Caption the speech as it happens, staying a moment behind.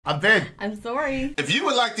I'm Vin. I'm Sori. If you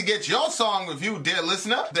would like to get your song reviewed, dear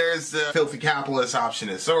listener, there's the filthy capitalist option.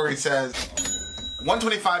 As Sori says,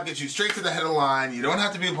 125 gets you straight to the head of the line. You don't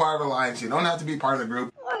have to be a part of the alliance. You don't have to be part of the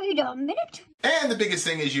group. Wait a minute. And the biggest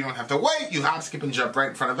thing is you don't have to wait. You hop, skip, and jump right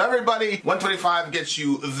in front of everybody. 125 gets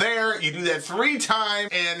you there. You do that 3 times,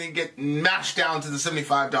 and you get mashed down to the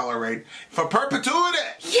 $75 rate for perpetuity.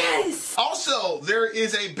 Yes! Also, there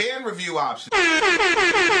is a band review option.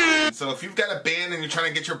 So if you've got a band and you're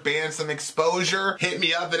trying to get your band some exposure, hit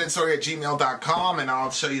me up at villageXchange@gmail.com, and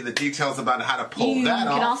I'll show you the details about how to pull that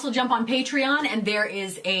off. You can also jump on Patreon, and there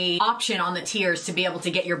is a option on the tiers to be able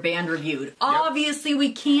to get your band reviewed. Obviously,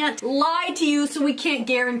 we can't lie to you, so we can't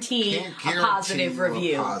guarantee a positive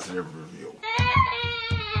review.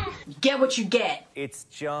 Get what you get. It's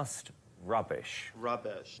just rubbish.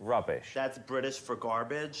 Rubbish. Rubbish. That's British for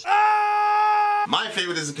garbage. My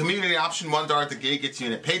favorite is the community option. $1 at the gate gets you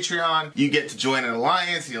in at Patreon. You get to join an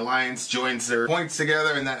alliance. The alliance joins their points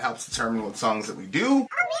together, and that helps determine what songs that we do.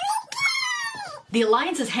 The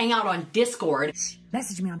alliances hang out on Discord.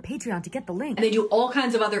 Message me on Patreon to get the link. And they do all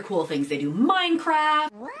kinds of other cool things. They do Minecraft,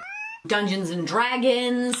 Dungeons and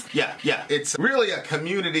Dragons. Yeah. It's really a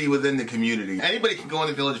community within the community. Anybody can go on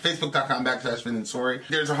the village, facebook.com/Vin and Sori.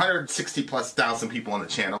 There's 160,000+ people on the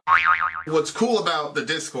channel. What's cool about the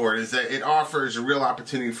Discord is that it offers a real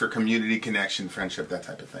opportunity for community connection, friendship, that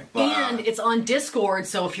type of thing. And it's on Discord,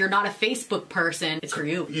 so if you're not a Facebook person, it's for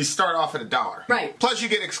you. You start off at $1. Right. Plus you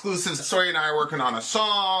get exclusives. Sori and I are working on a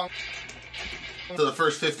song. So the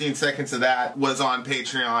first 15 seconds of that was on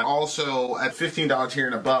Patreon. Also, at $15 tier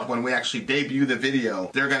and above, when we actually debut the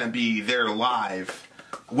video, they're going to be there live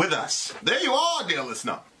with us. There you are, dear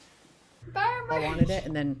listener. I wanted it,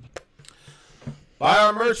 and then Buy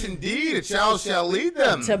our merch indeed. A child shall lead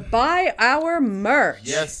them. to buy our merch.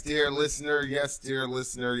 Yes, dear listener. Yes, dear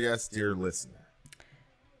listener. Yes, dear listener.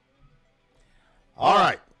 All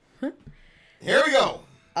right. Here we go.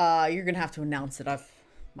 You're gonna have to announce it.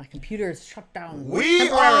 My computer is shut down. We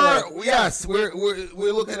are, yes, we're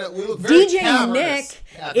looking at, we look very DJ cavernous Nick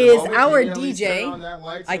at the is moment. our Can you at least DJ. turn on that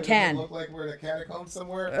light so I it can. doesn't look like we're in a catacomb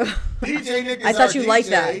somewhere. DJ Nick is I thought our you liked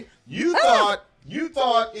DJ. that. You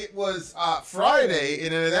thought it was Friday,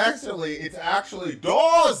 and it's actually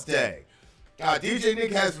Dawes Day. DJ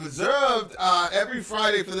Nick has reserved every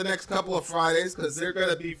Friday for the next couple of Fridays, because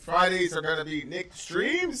Fridays are gonna be Nick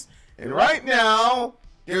streams, and right now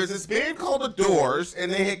there's this band called The Doors,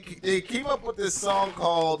 and they came up with this song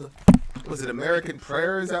called, was it American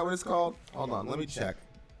Prayer? Is that what it's called? Hold on, let me check.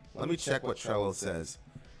 Let me check what Trello says.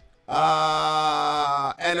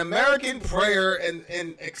 An American Prayer and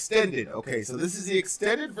extended. Okay, so this is the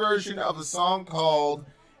extended version of a song called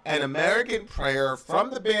An American Prayer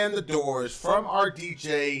from the band The Doors, from our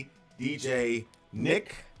DJ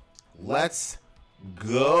Nick. Let's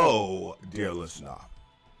go, dear listener.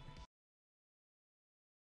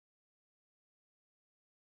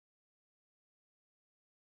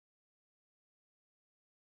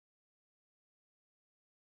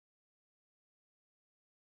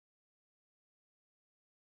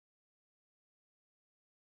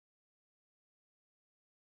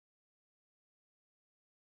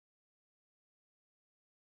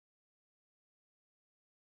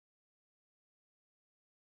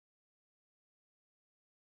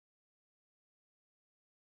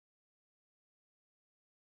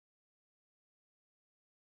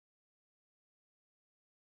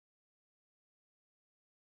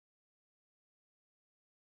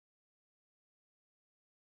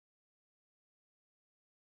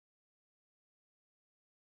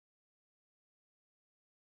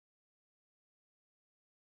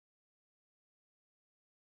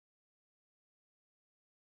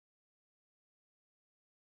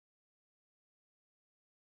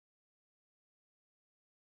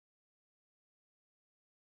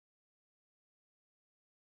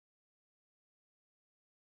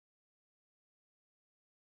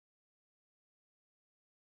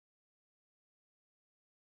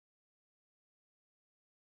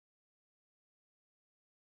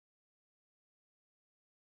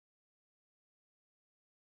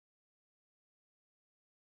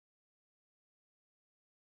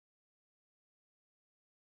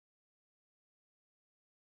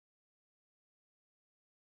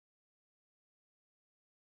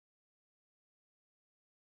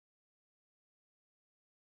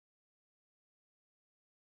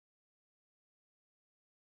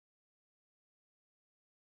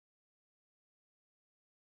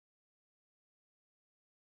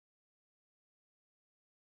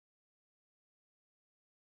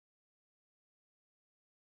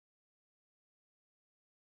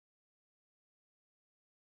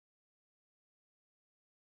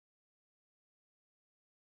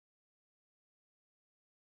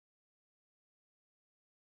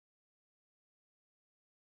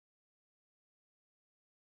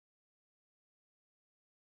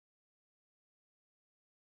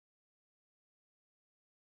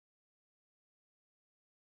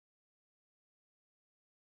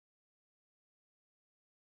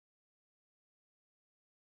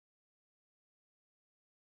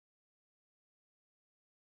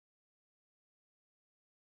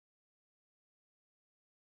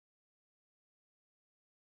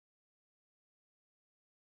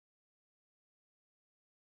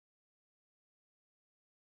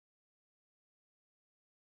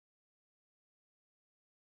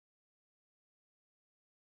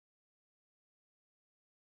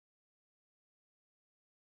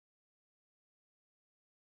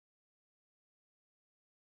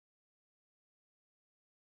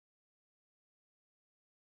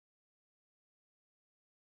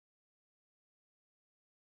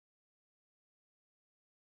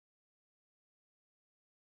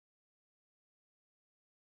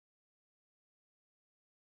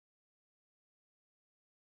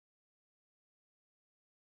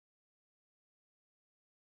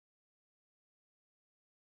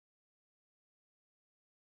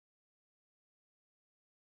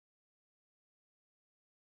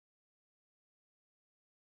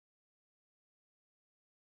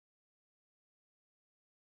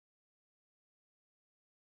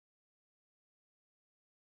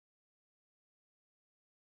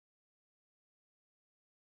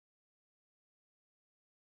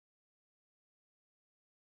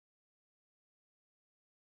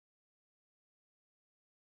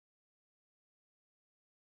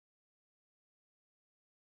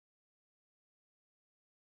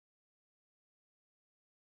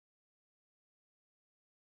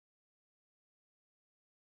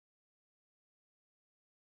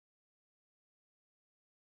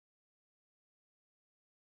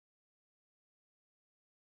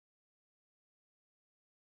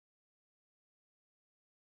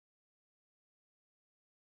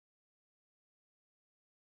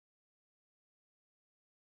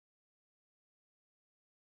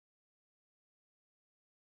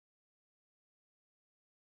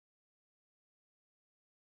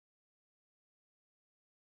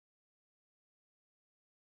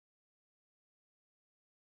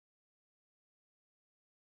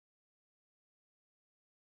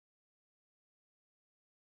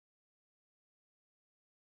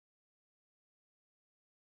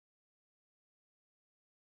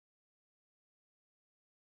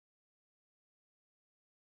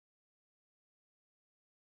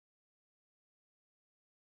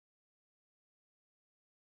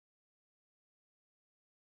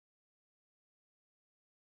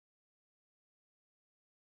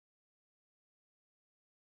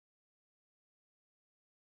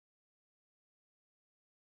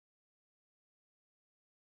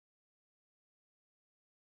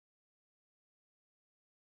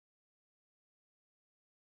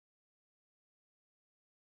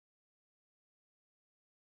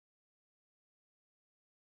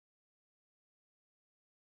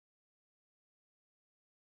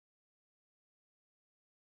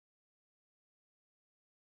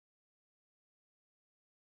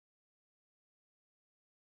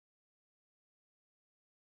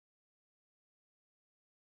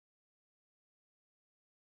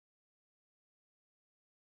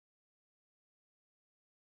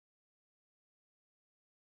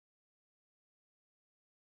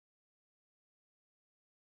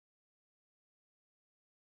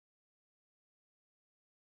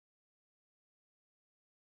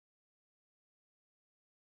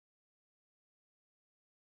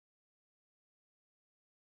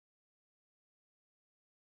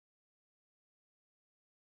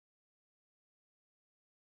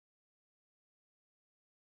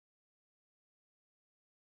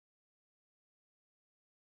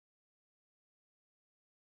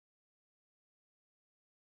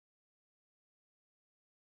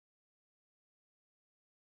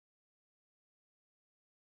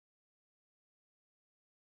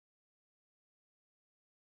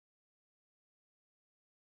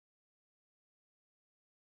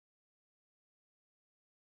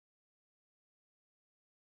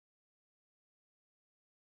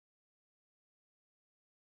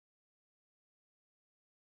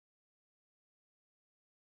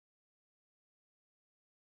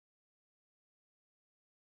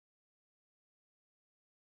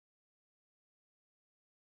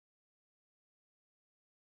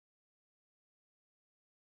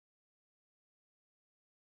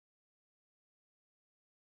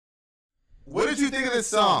 What did you think of this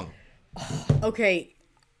song? Okay,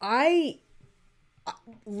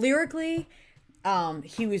 lyrically,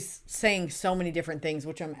 he was saying so many different things,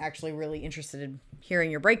 which I'm actually really interested in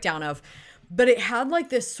hearing your breakdown of. But it had like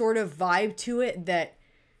this sort of vibe to it that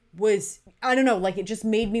was, I don't know, like it just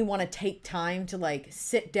made me want to take time to like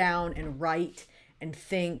sit down and write and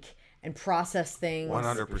think and process things.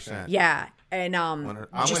 100%. Yeah. And I'm going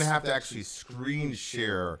to have to actually screen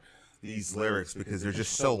share these lyrics because they're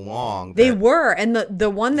just so long. They were. And the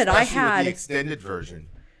one that I had. With the extended version.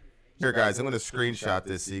 Here, guys, I'm going to screenshot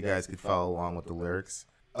this so you guys can follow along with the lyrics.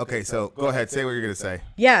 Okay, so go ahead. Say what you're going to say.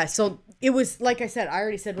 Yeah, so it was, like I said, I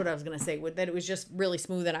already said what I was going to say, that it was just really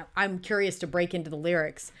smooth. And I'm curious to break into the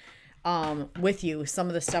lyrics with you. Some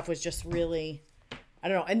of the stuff was just really, I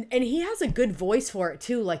don't know. And he has a good voice for it,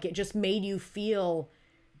 too. Like, it just made you feel,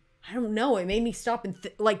 I don't know. It made me stop and,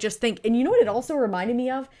 just think. And you know what it also reminded me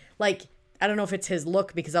of? Like, I don't know if it's his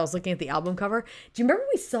look because I was looking at the album cover. Do you remember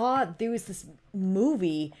there was this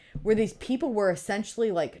movie where these people were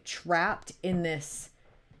essentially, like, trapped in this,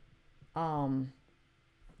 I don't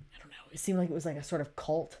know. It seemed like it was like a sort of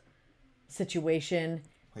cult situation.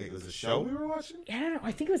 Wait, it was a show we were watching? Yeah, I don't know.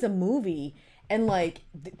 I think it was a movie. And like,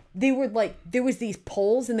 they were like, there was these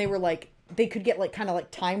poles and they were like, they could get like kind of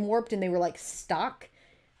like time warped and they were like stuck.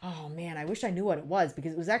 Oh man, I wish I knew what it was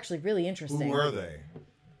because it was actually really interesting. Who were they?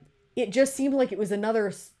 It just seemed like it was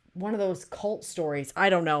another one of those cult stories. I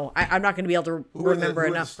don't know. I'm not going to be able to remember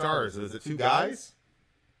enough. Who were the stars? Was it two guys?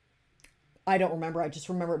 I don't remember. I just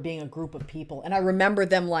remember it being a group of people. And I remember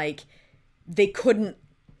them like, they couldn't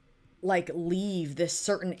like leave this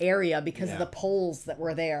certain area because of the poles that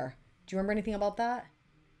were there. Do you remember anything about that?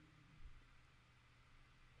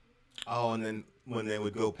 Oh, and then when they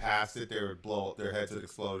would go past it, they would blow, their heads would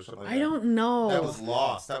explode or something like that. I don't know. That was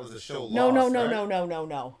Lost. That was a show Lost.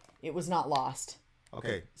 No. It was not Lost.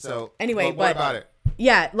 Okay, so anyway, what about it?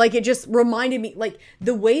 Yeah, like it just reminded me, like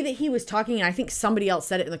the way that he was talking, and I think somebody else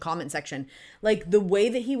said it in the comment section, like the way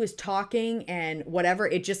that he was talking and whatever,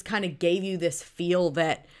 it just kind of gave you this feel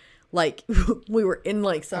that like we were in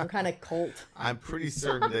like some kind of cult. I'm pretty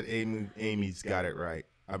certain that Amy's got it right.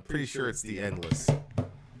 I'm pretty sure it's The Endless.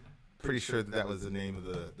 Pretty sure that was the name of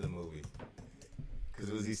the movie. Because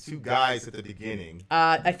it was these two guys at the beginning.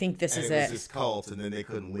 I think this is it. It was this cult, and then they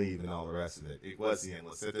couldn't leave and all the rest of it. It was The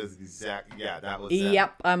Endless. That is exact. Yeah, that was.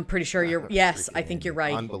 Yep, I'm pretty sure you're. Yes, I think you're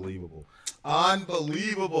right. Unbelievable.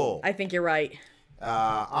 I think you're right.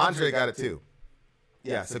 Andre got it too.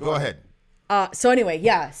 Yeah, so go ahead. So anyway,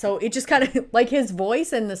 yeah. So it just kind of like his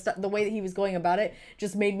voice and the way that he was going about it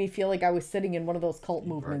just made me feel like I was sitting in one of those cult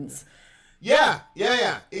movements. Yeah.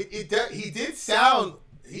 He did sound.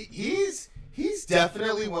 He's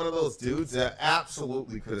definitely one of those dudes that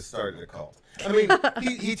absolutely could have started a cult. I mean,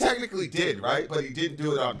 he technically did, right? But he didn't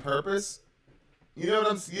do it on purpose. You know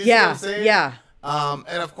what I'm saying? Yeah.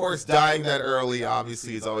 And of course, dying that early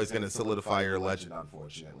obviously is always going to solidify your legend,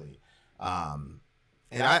 unfortunately.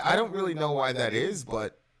 And I don't really know why that is,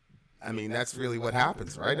 but I mean, that's really what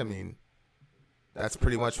happens, right? I mean, that's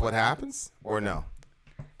pretty much what happens, or no?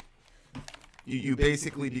 You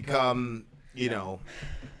basically become,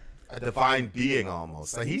 a divine being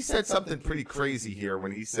almost. Like, he said something pretty crazy here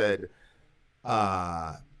when he said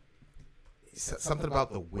something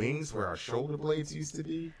about the wings where our shoulder blades used to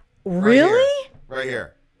be. Really? Right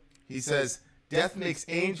here. He says, death makes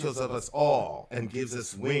angels of us all and gives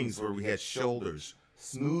us wings where we had shoulders,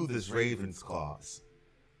 smooth as raven's claws.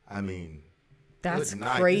 I mean, that's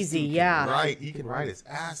crazy. Yeah. He can write his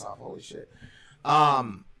ass off. Holy shit.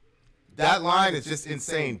 That line is just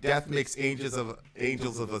insane. Death makes angels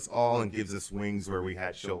of us all and gives us wings where we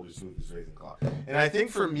had shoulders smooth as raven claws. And I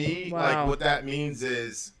think for me, like, what that means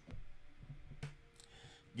is,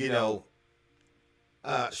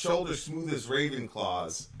 shoulders smooth as raven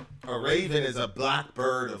claws. A raven is a black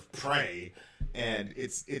bird of prey, and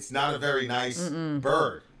it's not a very nice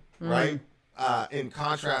bird, right? In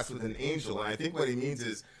contrast with an angel. And I think what he means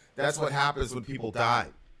is that's what happens when people die.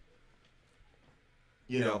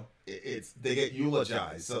 They get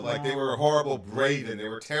eulogized. So like they were a horrible raven, they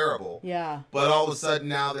were terrible. Yeah. But all of a sudden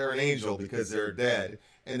now they're an angel because they're dead.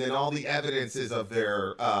 And then all the evidences of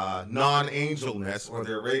their non-angelness or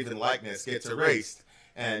their raven-likeness gets erased.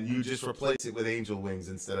 And you just replace it with angel wings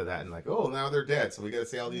instead of that. And like, oh, now they're dead. So we got to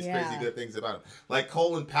say all these crazy good things about them. Like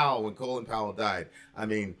Colin Powell, when Colin Powell died. I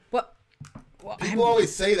mean, people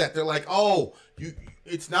always say that. They're like, oh,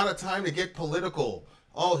 it's not a time to get political.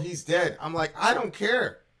 Oh, he's dead. I'm like, I don't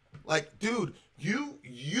care. Like, dude,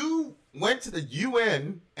 you went to the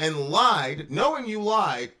UN and lied, knowing you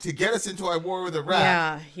lied, to get us into our war with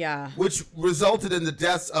Iraq. Yeah. Which resulted in the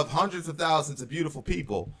deaths of hundreds of thousands of beautiful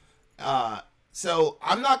people. So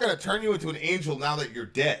I'm not going to turn you into an angel now that you're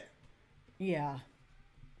dead. Yeah.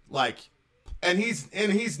 Like, and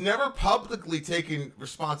he's never publicly taken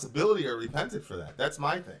responsibility or repented for that. That's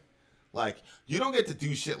my thing. Like, you don't get to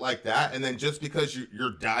do shit like that, and then just because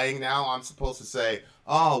you're dying now, I'm supposed to say,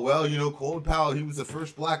 oh, well, you know, Colin Powell, he was the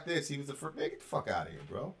first black this, he was the first... Get the fuck out of here,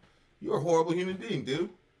 bro. You're a horrible human being, dude.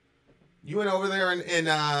 You went over there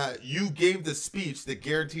and you gave the speech that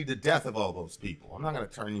guaranteed the death of all those people. I'm not going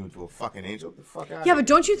to turn you into a fucking angel. Get the fuck out of here. Yeah, but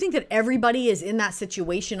don't you think that everybody is in that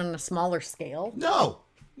situation on a smaller scale? No,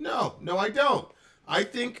 I don't. I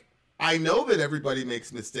know that everybody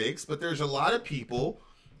makes mistakes, but there's a lot of people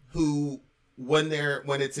who, when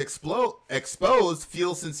it's exposed,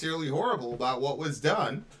 feel sincerely horrible about what was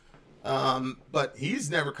done. But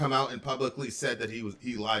he's never come out and publicly said that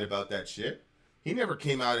he lied about that shit. He never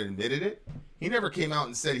came out and admitted it. He never came out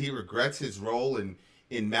and said he regrets his role in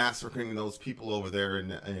massacring those people over there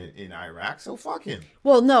in Iraq. So fuck him.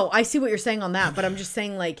 Well, no, I see what you're saying on that, but I'm just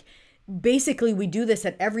saying, like, basically we do this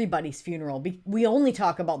at everybody's funeral. We only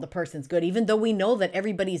talk about the person's good, even though we know that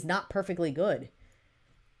everybody's not perfectly good.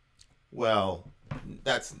 Well,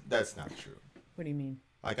 that's not true. What do you mean?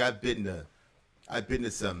 Like, I've been to a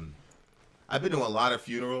lot of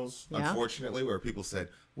funerals, Yeah? unfortunately, where people said,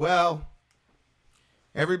 well,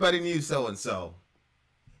 everybody knew so-and-so.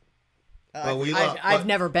 I've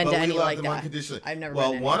never been to any like that. I've never been to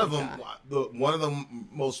any one of like them, one of the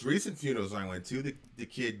most recent funerals I went to, the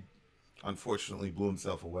kid unfortunately blew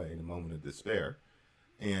himself away in a moment of despair.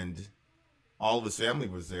 And all of his family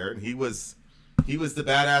was there, and he was the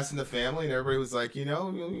badass in the family, and everybody was like, you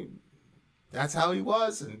know, that's how he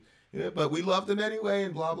was, and but we loved him anyway,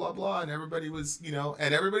 and blah blah blah, and everybody was,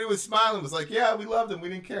 and everybody was smiling, was like, yeah, we loved him, we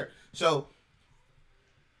didn't care. So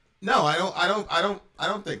no, I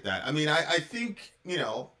don't think that. I mean, I think,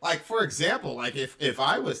 like, for example, like if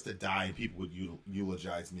I was to die and people would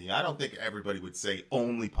eulogize me, I don't think everybody would say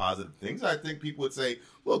only positive things. I think people would say,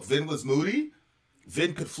 look, Vin was moody,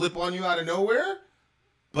 Vin could flip on you out of nowhere,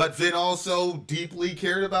 but Vin also deeply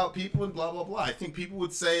cared about people and blah blah blah. I think people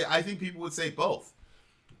would say both.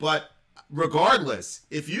 But regardless,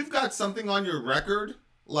 if you've got something on your record,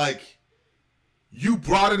 like you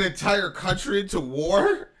brought an entire country into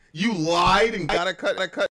war, you lied and got a cut,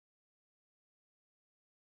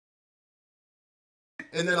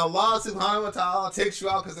 and then Allah subhanahu wa ta'ala takes you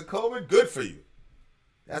out because of COVID, good for you.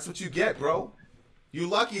 That's what you get, bro. You're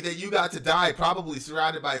lucky that you got to die probably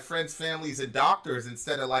surrounded by friends, families, and doctors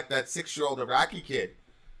instead of like that 6-year-old Iraqi kid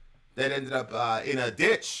that ended up in a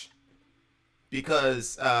ditch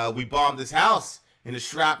because we bombed his house and the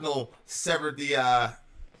shrapnel severed the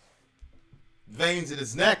veins in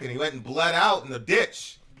his neck and he went and bled out in the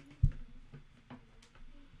ditch.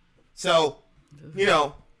 So,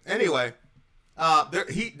 anyway,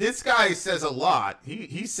 this guy says a lot.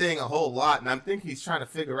 He's saying a whole lot, and I think he's trying to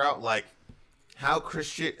figure out, like, how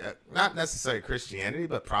not necessarily Christianity,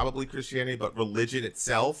 but probably Christianity, but religion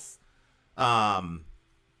itself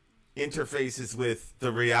interfaces with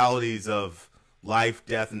the realities of life,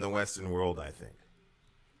 death in the Western world, I think.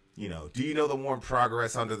 Do you know the warm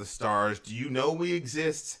progress under the stars? Do you know we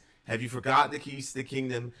exist? Have you forgotten the keys to the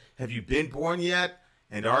kingdom? Have you been born yet?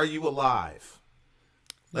 And are you alive?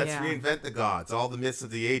 Let's reinvent the gods, all the myths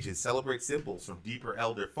of the ages, celebrate symbols from deeper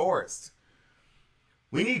elder forests.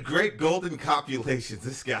 We need great golden copulations.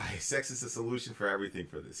 This guy, sex is the solution for everything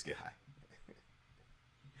for this guy.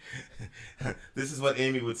 This is what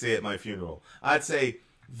Amy would say at my funeral. I'd say,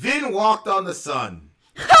 Vin walked on the sun.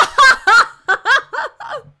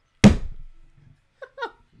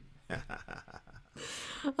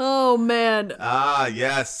 Oh, man. Ah,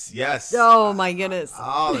 yes. Oh, my goodness.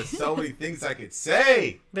 Oh, there's so many things I could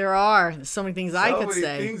say. There are. There's so many things I could say. So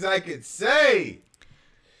many things I could say.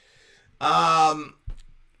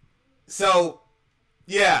 So,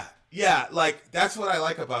 yeah, like, that's what I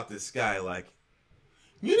like about this guy. Like,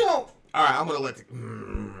 all right, I'm going to let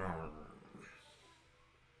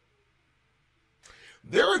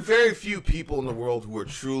There are very few people in the world who are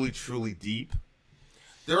truly, truly deep.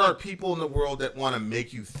 There are people in the world that want to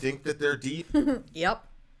make you think that they're deep. Yep.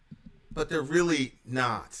 But they're really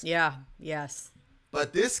not. Yeah, yes.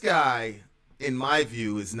 But this guy, in my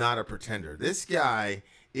view, is not a pretender. This guy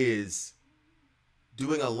is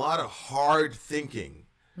doing a lot of hard thinking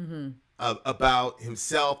about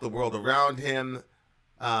himself, the world around him,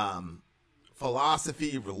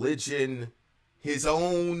 philosophy, religion, his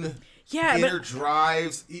own inner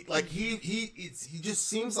drives. He just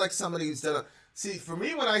seems like somebody who's done a... See, for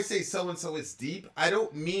me, when I say so-and-so is deep, I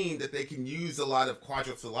don't mean that they can use a lot of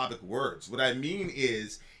quadrisyllabic words. What I mean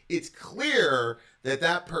is it's clear that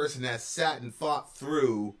that person has sat and thought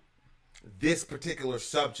through this particular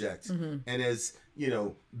subject and has, you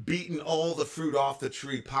know, beaten all the fruit off the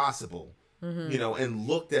tree possible, you know, and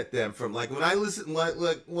looked at them from, like, when I listen, like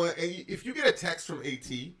when, if you get a text from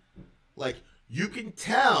AT, like, you can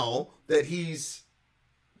tell that he's,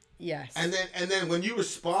 yes. And then when you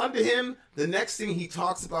respond to him, the next thing he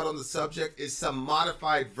talks about on the subject is some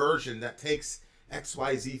modified version that takes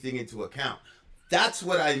XYZ thing into account. That's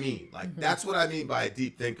what I mean. Like, that's what I mean by a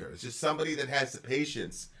deep thinker. It's just somebody that has the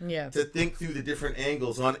patience to think through the different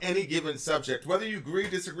angles on any given subject, whether you agree,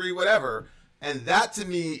 disagree, whatever. And that to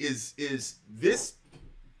me is this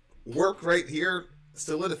work right here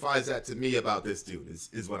solidifies that to me about this dude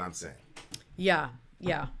is what I'm saying. Yeah.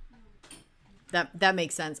 That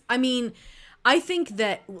makes sense. I mean, I think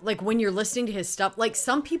that, like, when you're listening to his stuff, like,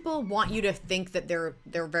 some people want you to think that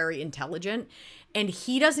they're very intelligent, and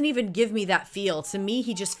he doesn't even give me that feel. To me,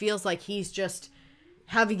 he just feels like he's just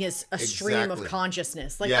having a stream of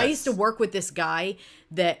consciousness. Like, I used to work with this guy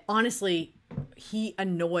that, honestly, he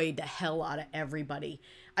annoyed the hell out of everybody.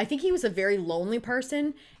 I think he was a very lonely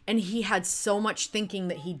person, and he had so much thinking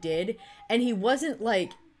that he did, and he wasn't,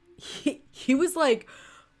 like, he was, like,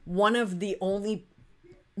 one of the only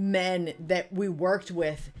men that we worked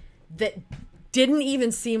with that didn't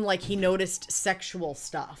even seem like he noticed sexual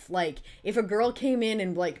stuff. Like, if a girl came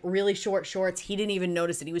in like really short shorts, he didn't even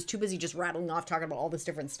notice it. He was too busy just rattling off talking about all this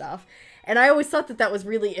different stuff. And I always thought that was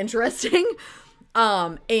really interesting.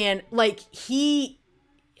 And like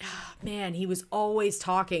man, he was always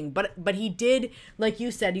talking, but he did, like you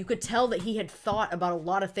said, you could tell that he had thought about a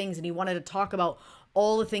lot of things and he wanted to talk about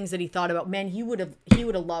all the things that he thought about. Man, he would have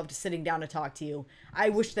loved sitting down to talk to you. I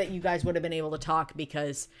wish that you guys would have been able to talk,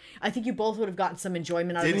 because I think you both would have gotten some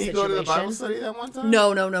enjoyment out of the situation. Didn't he go to the Bible study that one time?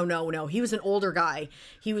 No. He was an older guy.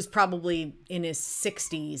 He was probably in his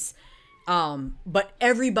 60s. But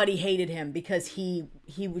everybody hated him because he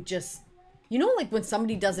would just, you know, like when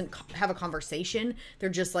somebody doesn't have a conversation, they're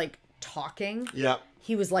just like talking. Yeah.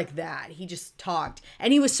 He was like that. He just talked.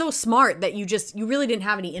 And he was so smart that you really didn't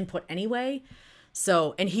have any input anyway.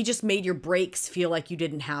 So, and he just made your breaks feel like you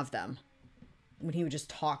didn't have them when he would just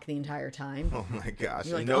talk the entire time. Oh my gosh.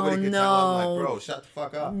 Like, nobody could tell him, like, bro, shut the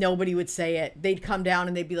fuck up. Nobody would say it. They'd come down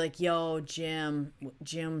and they'd be like, yo, Jim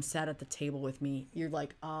sat at the table with me. You're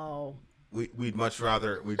like, oh. We'd much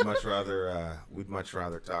rather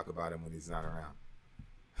talk about him when he's not around.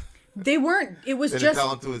 They weren't, it was just.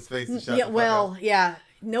 Tell him to his face to shut the fuck up. Yeah.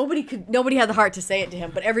 Nobody had the heart to say it to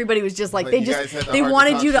him, but everybody was just like, they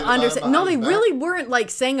wanted you to understand. No, they really weren't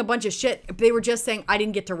like saying a bunch of shit. They were just saying, I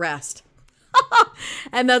didn't get to rest.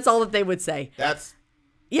 And that's all that they would say.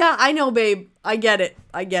 Yeah, I know, babe. I get it.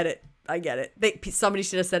 Somebody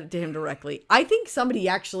should have said it to him directly. I think somebody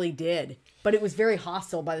actually did, but it was very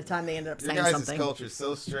hostile by the time they ended up saying something. Your guys' culture is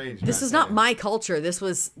so strange. This is not my culture. This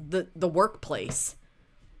was the workplace.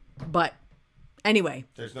 But anyway.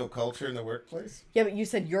 There's no culture in the workplace? Yeah, but you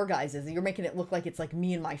said your guys' is. You're making it look like it's like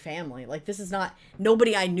me and my family. Like, this is not,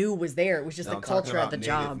 nobody I knew was there. It was just the culture at the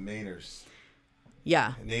job. Mainers.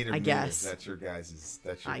 Yeah, Native I guess. Mainers. That's your guys'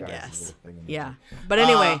 I guess. little thing. Yeah. But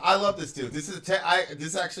anyway. I love this dude. This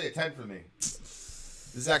is actually a 10 for me.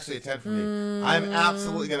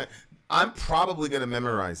 I'm probably gonna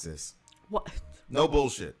memorize this. What? No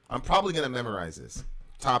bullshit. I'm probably gonna memorize this.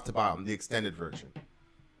 Top to bottom, the extended version.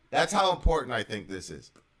 That's how important I think this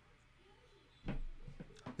is.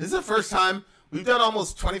 This is the first time we've done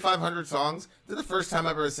almost 2,500 songs. This is the first time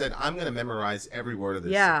I've ever said I'm going to memorize every word of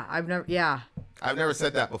this. Yeah, song. I've never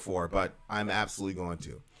said that before, but I'm absolutely going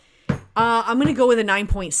to. I'm going to go with a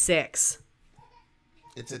 9.6.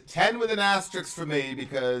 It's a 10 with an asterisk for me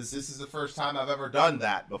because this is the first time I've ever done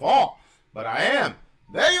that before. But I am.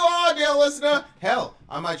 There you are, dear listener. Hell,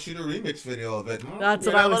 I might shoot a remix video of it. That's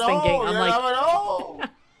what I was thinking. I'm like,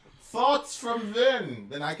 thoughts from Vin.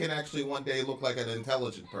 Then I can actually one day look like an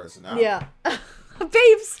intelligent person. Huh? Yeah.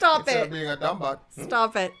 Babe, stop Instead it. of being a dumb butt.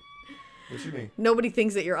 Stop it. What you mean? Nobody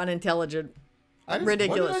thinks that you're unintelligent.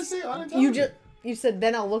 Ridiculous. What did I say? Unintelligent? You said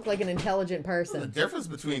then I'll look like an intelligent person. The difference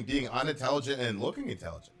between being unintelligent and looking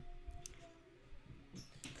intelligent.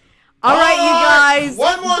 All right, you guys.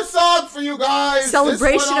 One more song for you guys.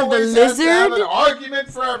 Celebration of the Lizard. Have an argument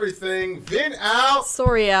for everything. Vin out.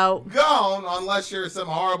 Sori out. Gone, unless you're some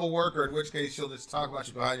horrible worker, in which case she'll just talk about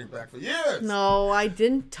you behind your back for years. No, I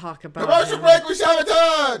didn't talk about Commercial break, we shall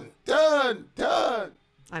return. Done.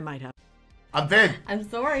 I might have. I'm Vin. I'm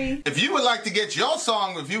Sori. If you would like to get your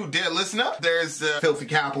song reviewed, dear listener, there's the filthy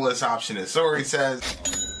capitalist option. As Sori says,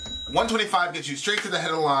 125 gets you straight to the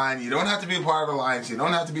head of the line. You don't have to be a part of the alliance. You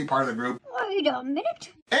don't have to be part of the group. Wait a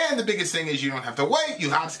minute. And the biggest thing is you don't have to wait. You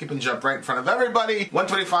hop, skip, and jump right in front of everybody.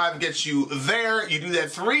 125 gets you there. You do that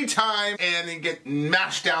 3 times and then get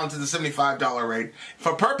mashed down to the $75 rate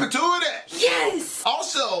for perpetuity. Yes!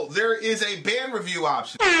 Also, there is a band review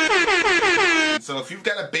option. So if you've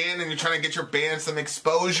got a band and you're trying to get your band some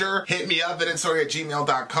exposure, hit me up at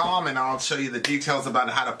vinsori@gmail.com and I'll show you the details about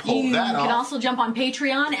how to pull that off. You can also jump on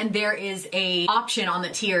Patreon, and there is a option on the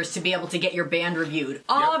tiers to be able to get your band reviewed.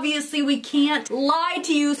 Obviously, we can't lie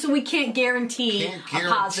to you, so we can't guarantee a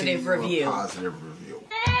positive review.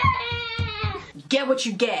 You get what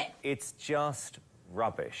you get. It's just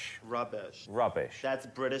rubbish. Rubbish. Rubbish. That's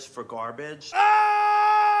British for garbage.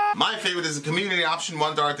 My favorite is the community option.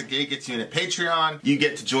 $1 at the gate gets you in at Patreon. You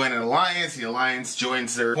get to join an alliance. The alliance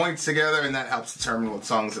joins their points together, and that helps determine what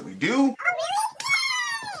songs that we do.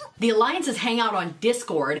 The alliances hang out on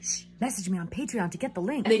Discord. Message me on Patreon to get the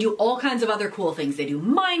link. And they do all kinds of other cool things. They do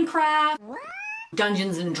Minecraft,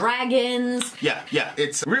 Dungeons and Dragons. Yeah.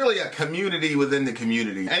 It's really a community within the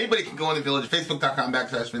community. Anybody can go on the village,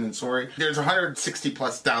 facebook.com/Vin and Sori. There's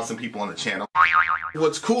 160,000+ people on the channel.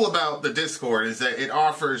 What's cool about the Discord is that it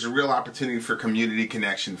offers a real opportunity for community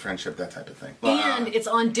connection, friendship, that type of thing. And it's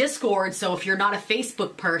on Discord, so if you're not a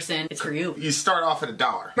Facebook person, it's for you. You start off at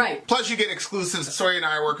 $1. Right. Plus you get exclusives. Sori and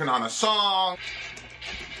I are working on a song.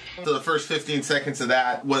 So the first 15 seconds of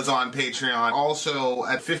that was on Patreon. Also,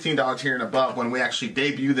 at $15 tier and above, when we actually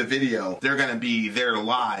debut the video, they're going to be there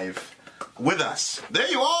live with us. There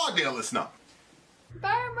you are, dear listener.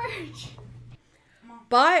 Buy our merch.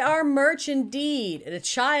 Buy our merch indeed, and a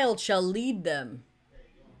child shall lead them.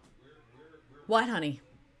 What, honey?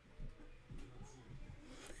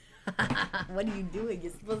 What are you doing?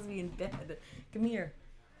 You're supposed to be in bed. Come here.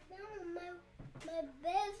 My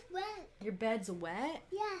bed's wet. Your bed's wet?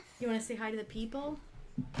 Yes. You want to say hi to the people?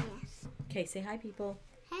 Yes. Okay, say hi, people.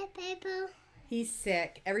 Hi, people. He's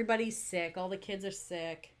sick. Everybody's sick. All the kids are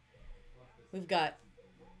sick. We've got...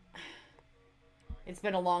 It's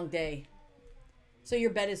been a long day. So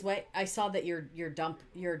your bed is wet? I saw that your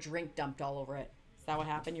drink dumped all over it. Is that what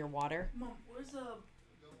happened? Your water? Mom, where's the...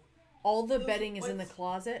 All the bedding is in the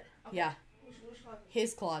closet? Okay. Yeah. Which closet?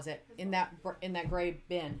 His closet. In that gray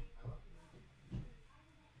bin.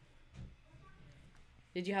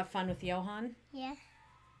 Did you have fun with Johan? Yeah.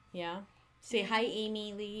 Yeah? Say hi,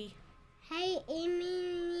 Amy Lee. Hi,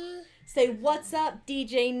 Amy. Say, what's up,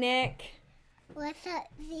 DJ Nick? What's up,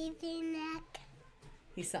 DJ Nick?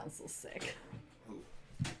 He sounds so sick.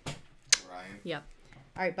 Ryan. Yep.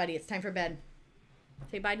 All right, buddy, it's time for bed.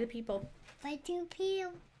 Say bye to the people. Bye to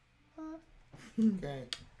people. Okay.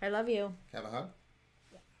 I love you. Have a hug?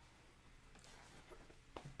 Yeah.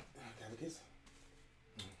 Have a kiss?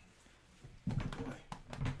 Good boy.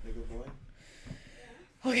 You a good boy?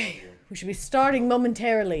 Okay, we should be starting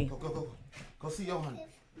momentarily. Go. Go see Johan.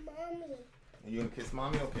 Kiss Mommy. Are you gonna kiss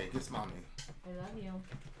mommy? Okay, kiss mommy. I love you.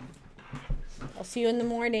 I'll see you in the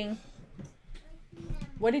morning.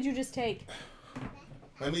 What did you just take?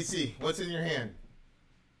 Let me see. What's in your hand?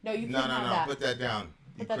 No, you can't No. have that. Put that down.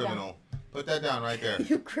 You Put that criminal. down. Put that down right there.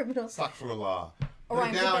 You criminal. Astaghfirullah. Put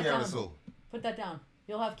Orion, it put down, that Ya down. Rasul. Put that down.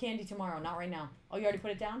 You'll have candy tomorrow, not right now. Oh, you already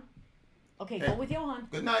put it down? Okay, Hey. go with Johan.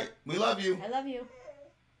 Good night. We love you. I love you.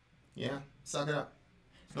 Yeah, suck it up.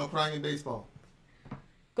 There's no crying in baseball.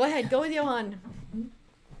 Go ahead, go with Johan.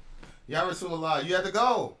 Ya Rasulullah, you have to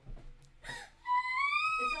go.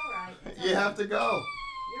 It's all right. You have to go.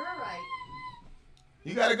 You're all right.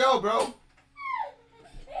 You gotta go, bro.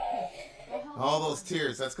 All those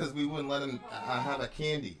tears, that's because we wouldn't let him have a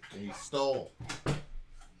candy and he stole.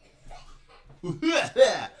 All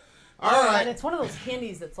And right. it's one of those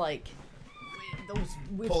candies that's like, it's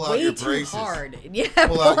Pull out way your too braces. hard. Yeah,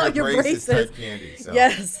 Pull out your braces type candy. So.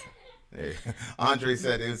 Yes. Hey, Andre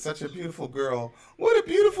said, it was such a beautiful girl. What a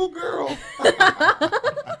beautiful girl.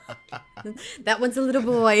 That one's a little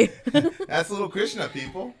boy. That's little Krishna,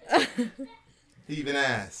 people. He even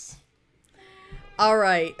asked. All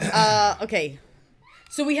right. Okay.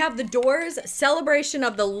 So we have the Doors Celebration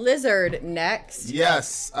of the Lizard next.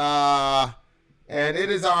 Yes. And it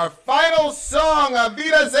is our final song of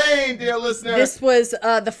VillageXchange, dear listener. This was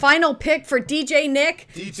the final pick for DJ Nick.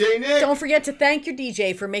 DJ Nick. Don't forget to thank your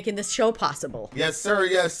DJ for making this show possible. Yes, sir.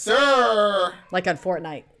 Yes, sir. Like on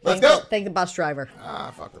Fortnite. Let's Thank go. Thank the bus driver.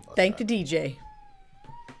 Fuck the bus. Thank the DJ.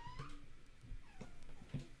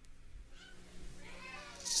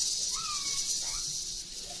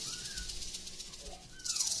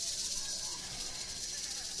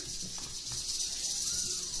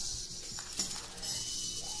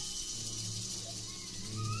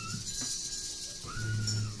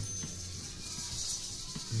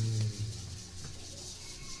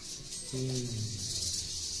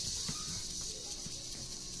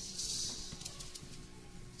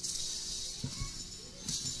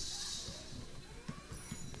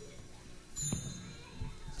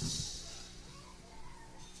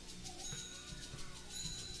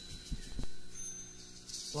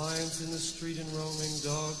 Lions in the street and roaming,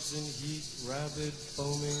 dogs in heat, rabid,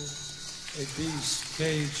 foaming, a beast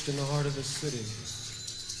caged in the heart of a city.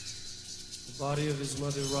 The body of his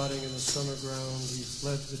mother rotting in the summer ground, he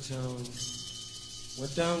fled the town,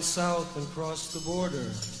 went down south and crossed the border,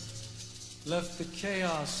 left the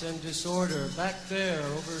chaos and disorder back there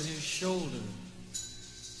over his shoulder.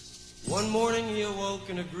 One morning he awoke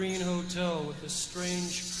in a green hotel with a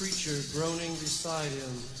strange creature groaning beside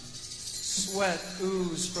him. Sweat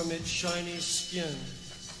oozed from its shiny skin.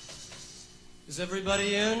 Is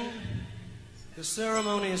everybody in? The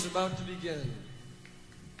ceremony is about to begin.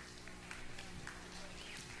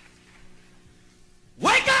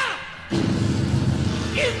 Wake up!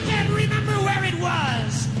 You can't remember where it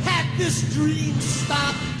was. Had this dream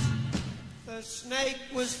stopped? The snake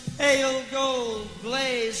was pale gold,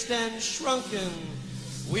 glazed and shrunken.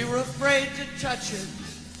 We were afraid to touch it.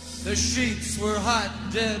 The sheets were hot,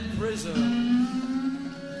 dead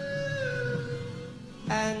prison.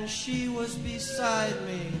 And she was beside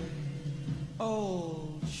me.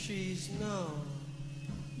 Old, she's no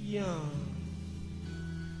young.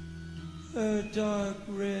 Her dark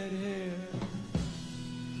red hair,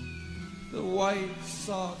 the white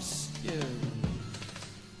soft skin.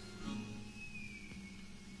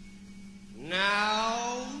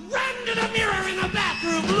 Now, run to the mirror in the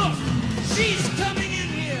bathroom. Look, she's coming in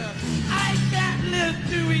here. I can't live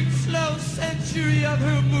through each slow century of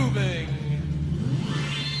her moving.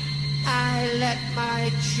 I let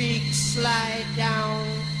my cheeks slide down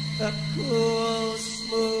the cool,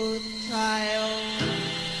 smooth tile.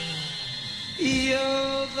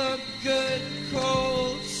 Feel the good,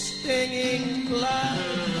 cold, stinging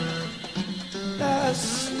blood. The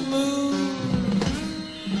smooth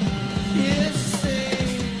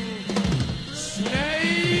hissing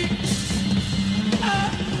snakes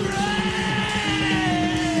afraid.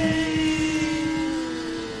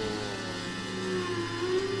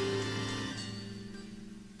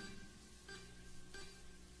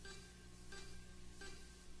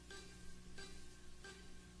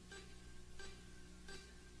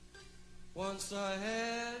 Once I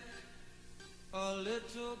had a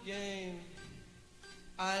little game.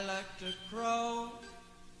 I like to crawl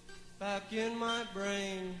back in my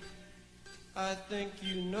brain. I think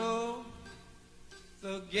you know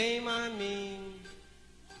the game I mean.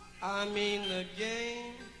 I mean the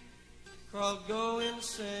game called Go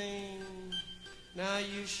Insane. Now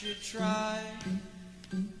you should try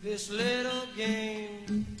this little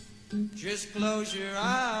game. Just close your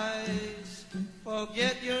eyes,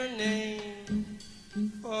 forget your name,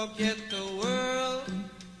 forget the world,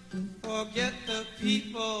 forget the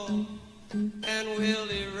people, and we'll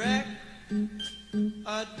erect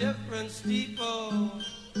a different steeple.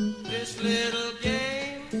 This little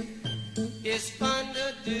game is fun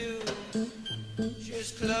to do.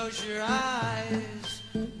 Just close your eyes,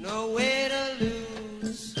 no way to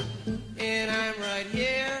lose. And I'm right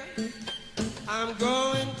here, I'm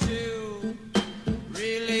going to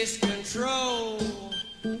release control.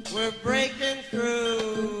 We're breaking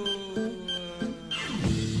through.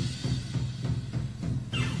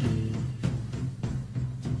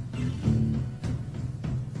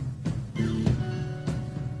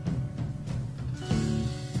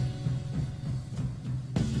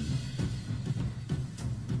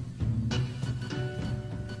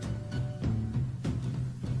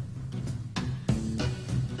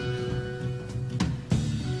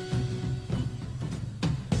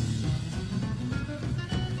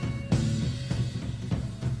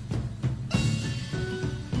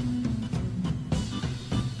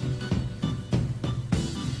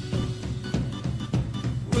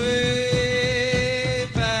 Way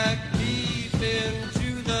back deep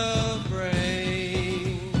into the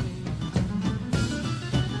brain.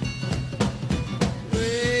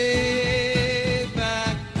 Way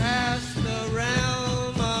back past the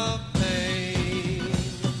realm of pain.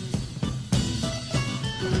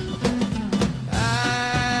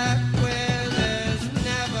 Back where there's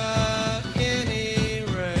never any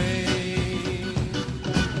rain.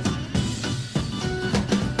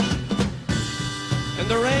 And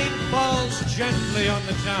the rain falls gently on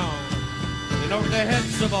the town and over the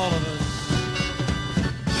heads of all of us.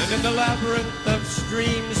 And in the labyrinth of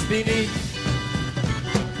streams beneath,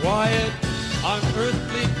 quiet,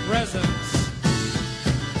 unearthly presence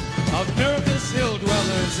of nervous hill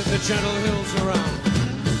dwellers in the gentle hills around.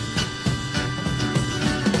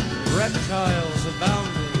 Reptiles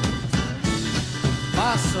abounding,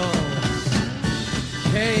 fossils,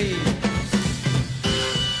 caves,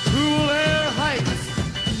 cool air heights.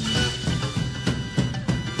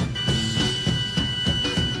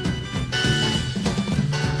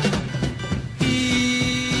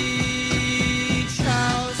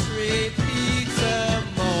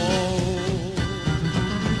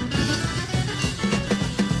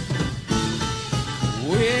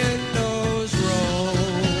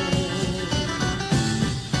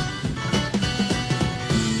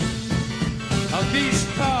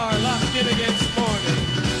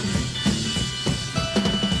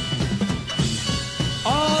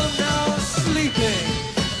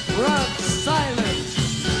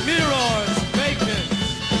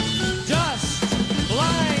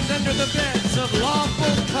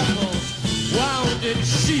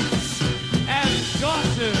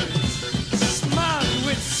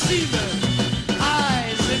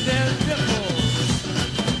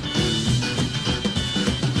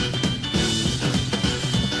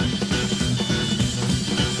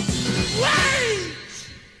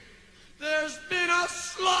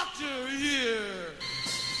 doctor here.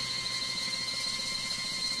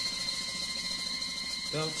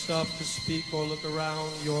 Don't stop to speak or look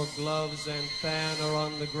around. Your gloves and fan are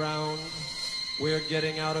on the ground. We're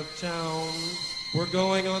getting out of town. We're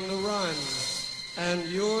going on the run. And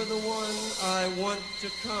you're the one I want to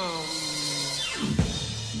come.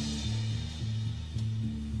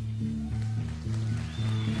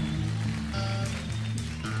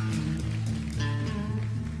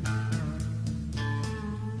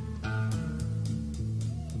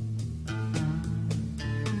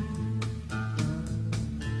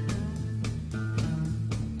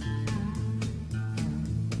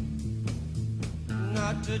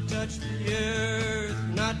 Not to touch the earth,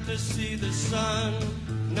 not to see the sun,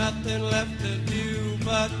 nothing left to do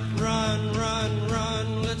but run, run,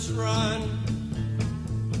 run, let's run.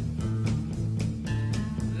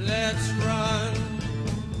 Let's run.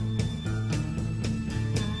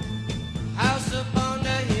 House upon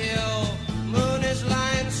the hill, moon is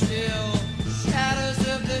lying still, shadows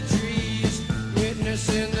of the trees,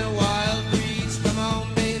 witnessing the wild breeze. Come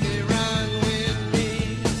on, baby, run with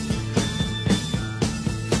me.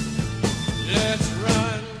 Let's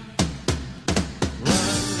run,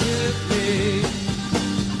 run with me,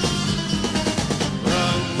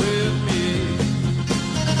 run with me,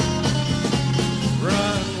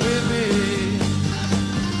 run with me.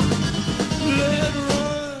 Let's run.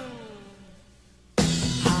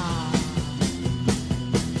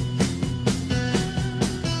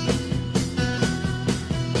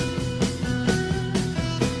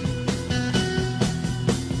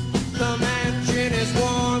 The mansion is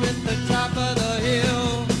warm at the top of the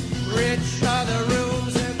hill. Rich are the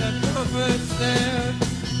rooms and the comforts there.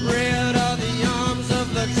 Red are the arms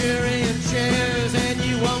of luxuriant chairs. And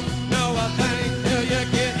you won't know a thing till you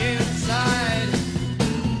get inside.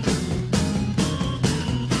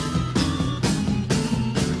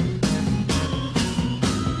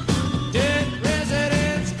 Dead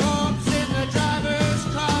residents, corpse in the driver's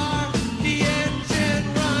car. The engine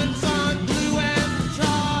runs on glue and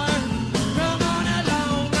tar. Come on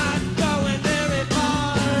along, not going very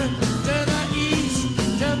far. To the east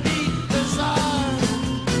to meet the Tsar.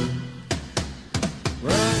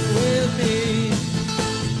 Run with me.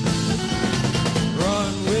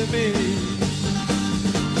 Run with me.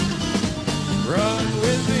 Run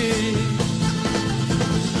with me.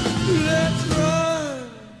 Let's run.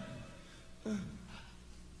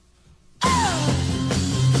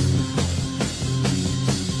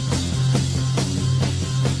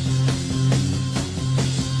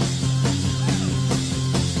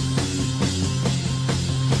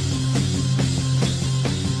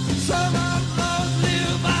 Some outlaws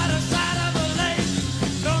live by the side of a lake.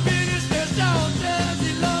 The minister's daughter,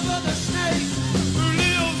 the love of the snake, who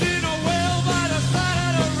lives in a well by the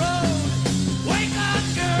side of the road. Wake up,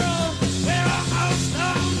 girl, we're almost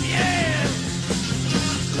home, yeah.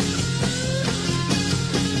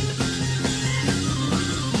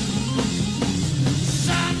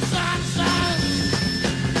 Sun, sun, sun.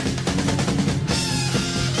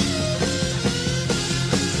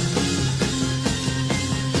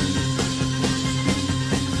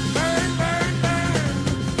 Burn, burn, burn.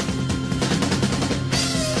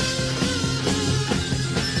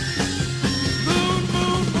 Moon,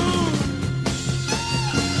 moon, moon.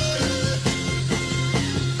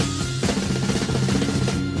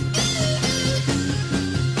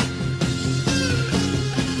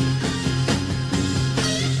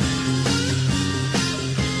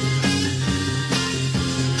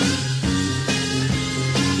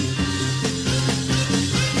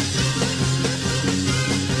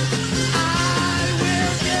 I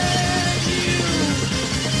will get you.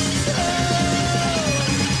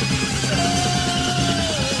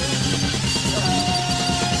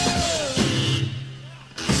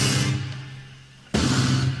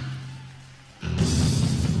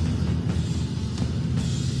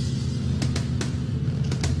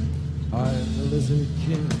 I'm the Lizard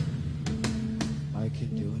King. I can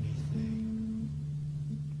do anything.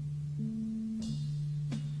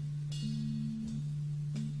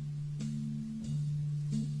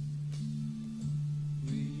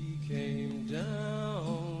 We came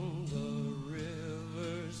down the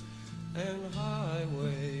rivers and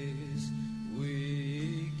highways.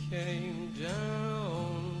 We came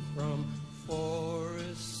down from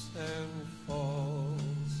forests and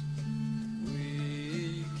falls.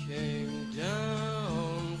 We came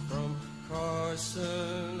down from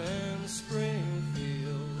Carson and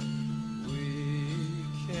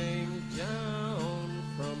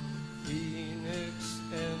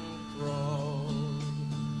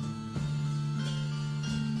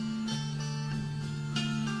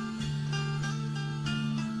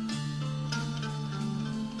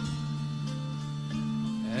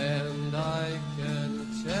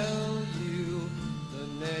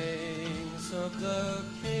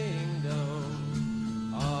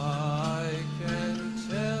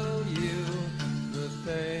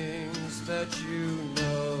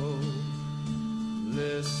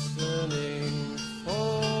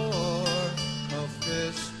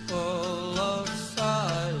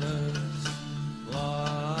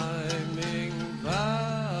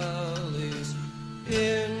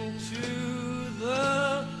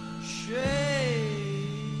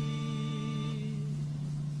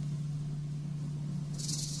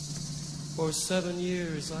For 7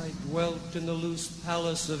 years I dwelt in the loose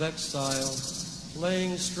palace of exile,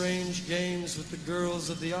 playing strange games with the girls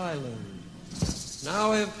of the island.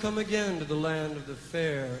 Now I have come again to the land of the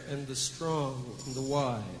fair and the strong and the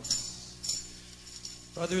wise.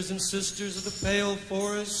 Brothers and sisters of the pale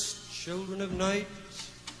forest, children of night,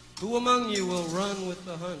 who among you will run with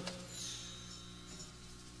the hunt?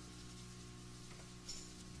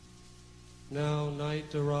 Now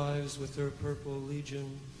night arrives with her purple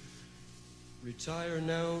legion. Retire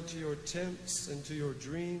now to your tents and to your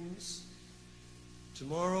dreams.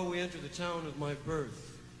 Tomorrow we enter the town of my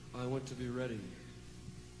birth. I want to be ready.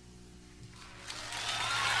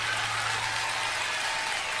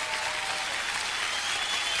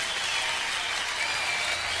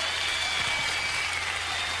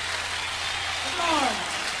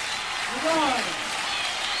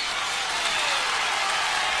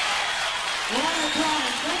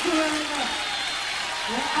 Thank you very much.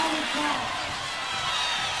 We're out of time.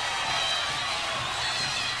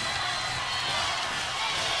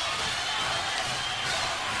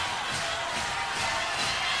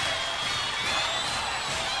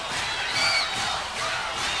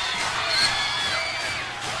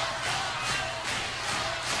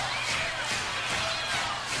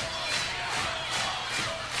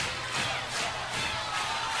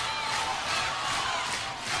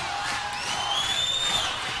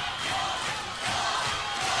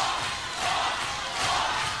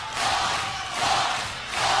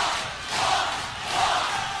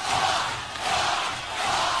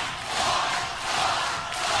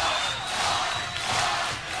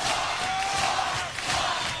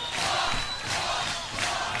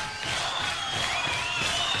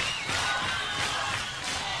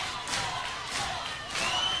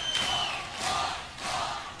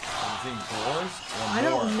 I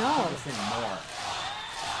don't know. More.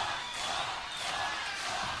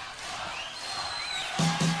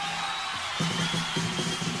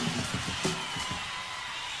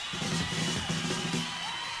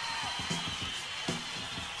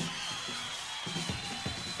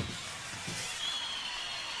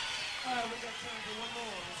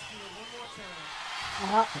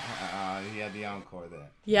 He had the encore there.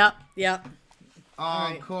 Yep, yep.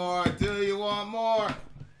 Encore, do you want more?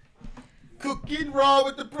 Cooking raw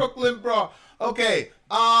with the Brooklyn bro. Okay,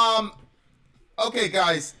 okay,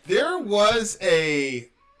 guys. There was a.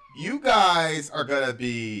 You guys are gonna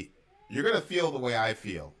be. You're gonna feel the way I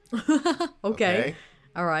feel. Okay.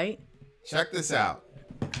 All right. Check this out.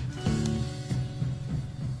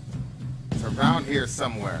 It's around here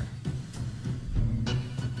somewhere.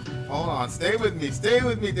 Hold on. Stay with me. Stay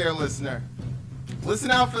with me, dear listener. Listen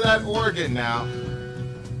out for that organ now.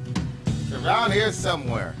 It's around here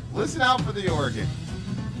somewhere. Listen out for the organ.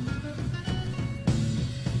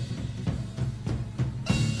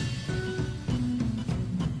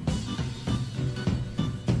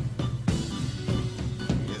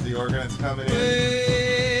 Here's the organ that's coming in.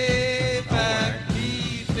 Way back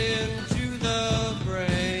deep into the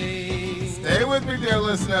brain. Stay with me, dear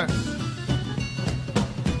listener.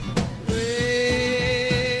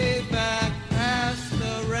 Way back past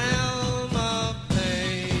the realm of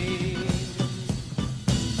pain.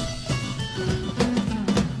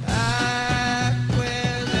 Back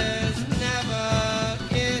where there's never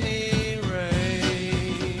any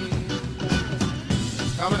rain.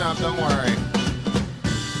 It's coming up, don't worry.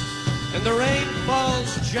 And the rain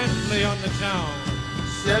falls gently on the town.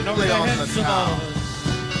 And over Gently the on heads the of all town. of us.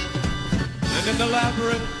 And in the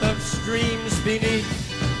labyrinth of streams beneath,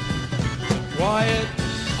 quiet,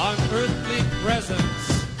 unearthly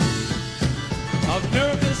presence of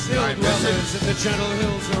nervous hill dwellers in the gentle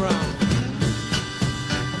hills around.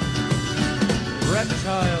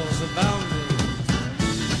 Reptiles abounding,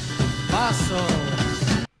 fossils.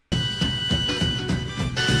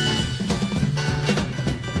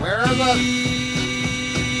 Where are the...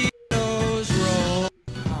 Mosquitoes roll.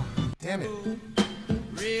 Damn it.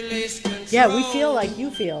 Release control. Yeah, we feel like you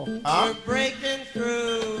feel. Huh? We're breaking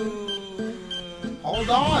through. Hold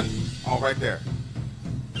on. Oh, right there.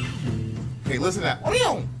 Okay, listen to that.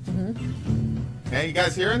 Okay, you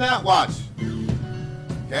guys hearing that? Watch.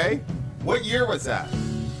 Okay? What year was that?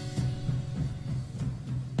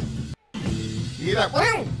 You hear that?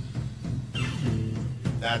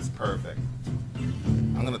 That's perfect.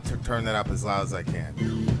 I'm going to turn that up as loud as I can.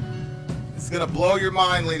 It's going to blow your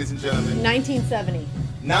mind, ladies and gentlemen. 1970.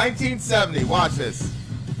 1970. Watch this.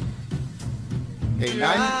 Okay,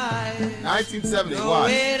 1970.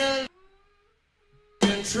 Watch.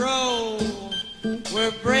 Control.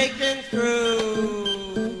 We're breaking through.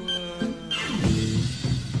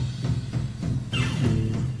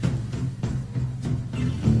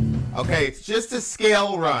 Okay, it's just a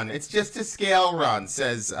scale run. It's just a scale run,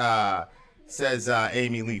 says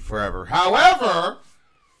Amy Lee Forever. However,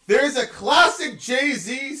 there's a classic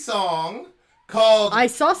Jay-Z song called I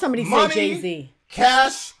saw somebody Money, say Jay-Z.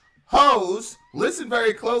 Cash, Hose. Listen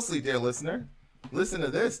very closely, dear listener. Listen to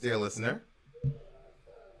this, dear listener.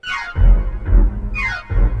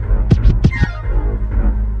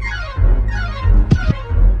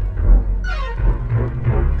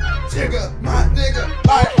 Jigga, my nigga,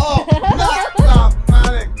 my all, not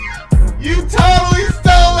money. You totally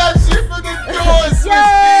stole that shit from the doors, Swiss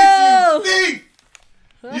Beats,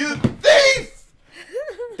 you thief! You thief!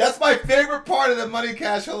 That's my favorite part of the Money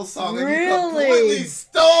Cash Hole song. And you completely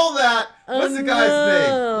stole that. What's the guy's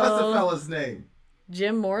name? What's the fella's name?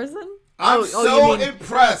 Jim Morrison? I'm so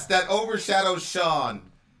impressed that Overshadow Sean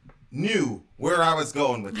knew where I was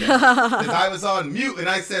going with that. Because I was on mute and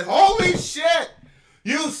I said, holy shit!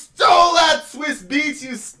 You stole that Swiss Beats.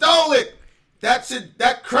 You stole it.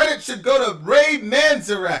 That credit should go to Ray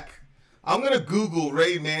Manzarek. I'm gonna Google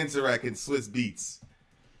Ray Manzarek and Swiss Beats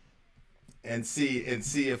and see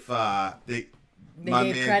if my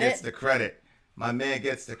man gets the credit. My man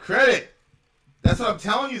gets the credit. That's what I'm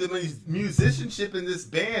telling you. The musicianship in this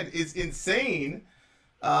band is insane.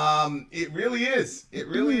 It really is. It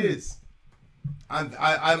really is.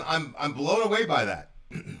 I'm blown away by that.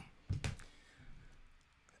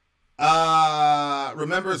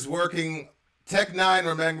 Remembers working. Tech Nine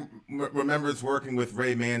remembers working with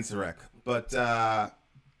Ray Manzarek, but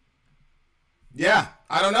yeah,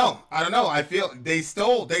 I don't know. I feel they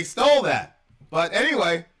stole that. But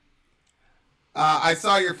anyway, I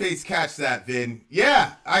saw your face catch that, Vin.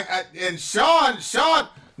 Yeah, and Sean.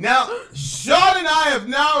 Now Sean and I have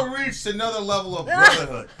now reached another level of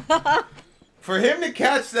brotherhood. For him to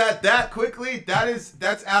catch that quickly,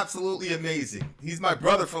 that's absolutely amazing. He's my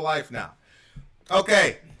brother for life now.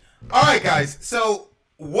 Okay. All right, guys. So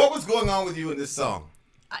what was going on with you in this song?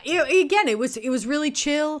 Again, it was really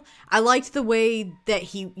chill. I liked the way that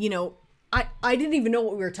he, I didn't even know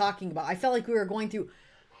what we were talking about. I felt like we were going through,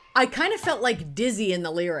 I kind of felt like dizzy in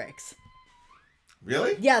the lyrics.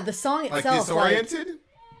 Really? Yeah, the song itself. Like disoriented?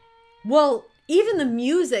 Well, even the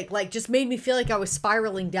music, just made me feel like I was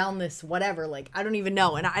spiraling down this whatever. I don't even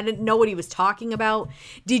know. And I didn't know what he was talking about.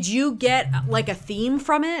 Did you get, a theme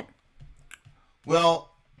from it? Well,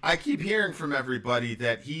 I keep hearing from everybody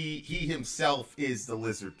that he himself is the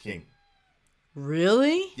Lizard King.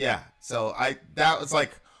 Really? Yeah. So that was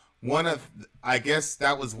one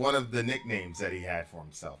of the nicknames that he had for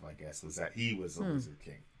himself, I guess, was that he was the Lizard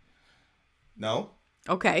King. No?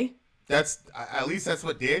 Okay. At least that's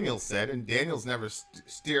what Daniel said, and Daniel's never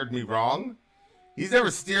steered me wrong. He's never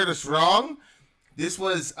steered us wrong. This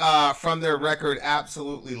was from their record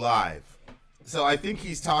Absolutely Live. So I think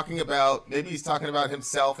he's talking about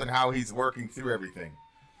himself and how he's working through everything.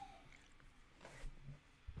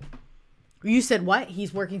 You said what?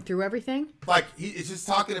 He's working through everything? He's just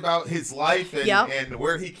talking about his life and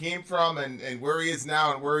where he came from and where he is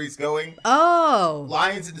now and where he's going. Oh.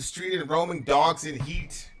 Lions in the street and roaming dogs in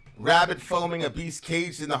heat. Rabbit foaming, a beast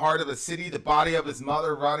caged in the heart of a city. The body of his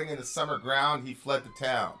mother rotting in the summer ground. He fled the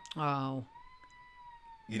town. Oh.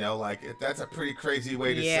 That's a pretty crazy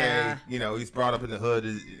way to say, he's brought up in the hood.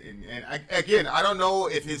 And I don't know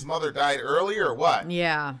if his mother died early or what.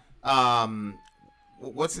 Yeah.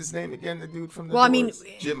 What's his name again? The dude from the Doors?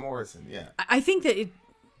 Jim Morrison, yeah. I think that it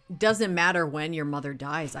doesn't matter when your mother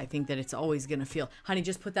dies. I think that it's always going to feel, honey,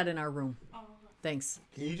 just put that in our room. Thanks.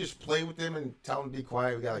 Can you just play with him and tell him to be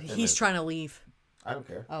quiet? We got 10 minutes. Trying to leave. I don't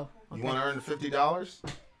care. Oh, okay. You want to earn $50?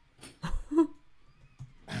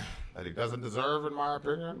 That he doesn't deserve, in my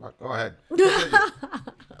opinion. But go ahead.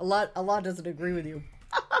 A lot doesn't agree with you.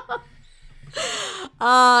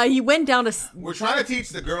 He went down to. We're trying to teach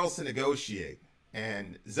the girls to negotiate,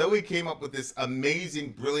 and Zoe came up with this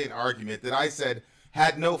amazing, brilliant argument that I said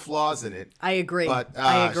had no flaws in it. I agree. But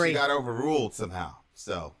I agree. She got overruled somehow.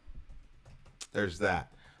 So there's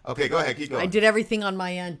that. Okay, go ahead. Keep going. I did everything on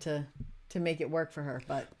my end to make it work for her,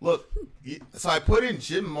 but look. So I put in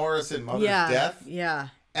Jim Morrison mother's death. Yeah.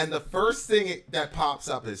 And the first thing that pops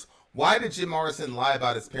up is, why did Jim Morrison lie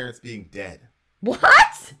about his parents being dead?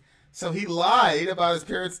 What? So he lied about his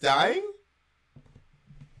parents dying?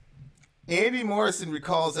 Andy Morrison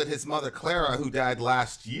recalls that his mother, Clara, who died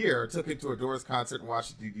last year, took him to a Doors concert in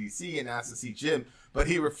Washington, D.C. and asked to see Jim, but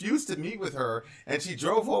he refused to meet with her, and she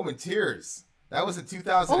drove home in tears. That was in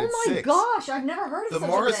 2006. Oh my gosh, I've never heard of such a thing.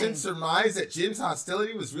 The Morrisons surmised that Jim's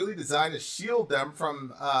hostility was really designed to shield them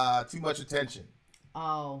from too much attention.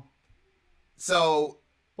 Oh. So.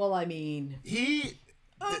 Well, I mean.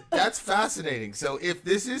 That's fascinating. So if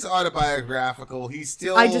this is autobiographical, he's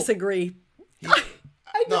still. I disagree.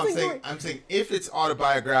 I No, disagree. I'm saying if it's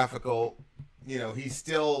autobiographical, you know, he's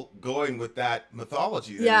still going with that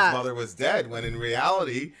mythology that his mother was dead, when in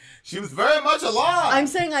reality she was very much alive. I'm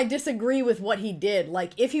saying I disagree with what he did.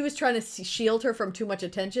 Like, if he was trying to shield her from too much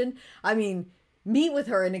attention, I mean, meet with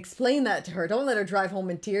her and explain that to her. Don't let her drive home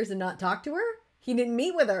in tears and not talk to her. He didn't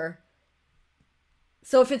meet with her.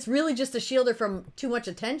 So if it's really just to shield her from too much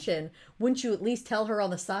attention, wouldn't you at least tell her on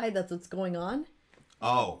the side that's what's going on?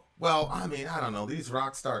 Oh, well, I mean, I don't know. These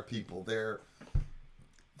rock star people,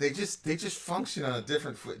 they just function on a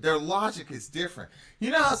different foot. Their logic is different. You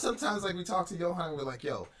know how sometimes, like, we talk to Johan and we're like,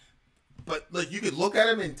 yo, but like you could look at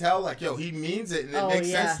him and tell, like, yo, he means it and it makes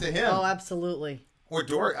sense to him. Oh, absolutely. Or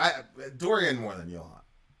Dorian more than Johan.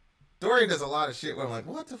 Dorian does a lot of shit where I'm like,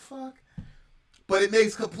 what the fuck? But it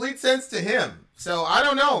makes complete sense to him. So I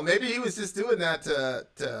don't know. Maybe he was just doing that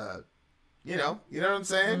to you know what I'm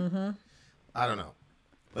saying? Mm-hmm. I don't know.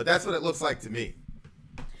 But that's what it looks like to me.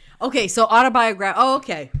 Okay, so autobiography. Oh,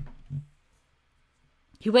 okay.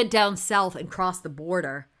 He went down south and crossed the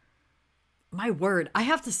border. My word, I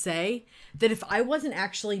have to say that if I wasn't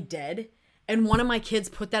actually dead and one of my kids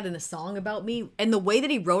put that in a song about me, and the way that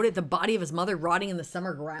he wrote it, the body of his mother rotting in the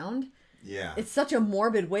summer ground, yeah, it's such a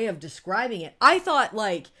morbid way of describing it. I thought,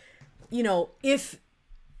 like, you know, if,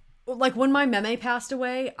 like, when my meme passed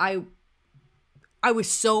away, I was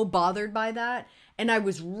so bothered by that. And I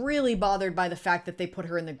was really bothered by the fact that they put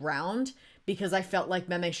her in the ground, because I felt like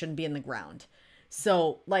Meme shouldn't be in the ground.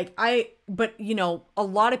 So, like, but, you know, a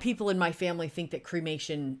lot of people in my family think that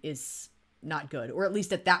cremation is not good. Or at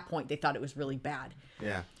least at that point, they thought it was really bad.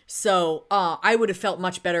 Yeah. So, I would have felt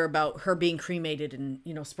much better about her being cremated and,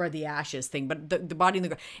 you know, spread the ashes thing. But the body in the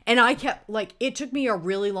ground. And I kept, like, it took me a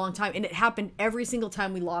really long time. And it happened every single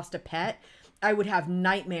time we lost a pet. I would have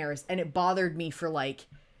nightmares. And it bothered me for, like,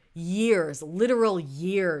 years, literal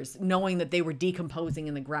years, knowing that they were decomposing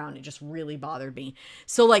in the ground. It just really bothered me.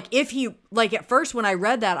 So, like, if he, like, at first when I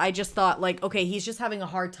read that, I just thought, like, okay, he's just having a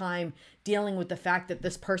hard time dealing with the fact that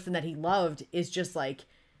this person that he loved is just, like,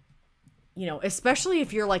 you know, especially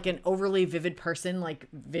if you're, like, an overly vivid person, like,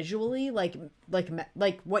 visually, like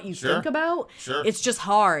what you think about, it's just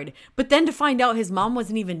hard. But then to find out his mom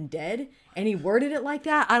wasn't even dead and he worded it like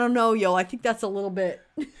that, I don't know, yo, I think that's a little bit...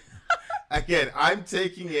 Again, I'm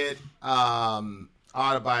taking it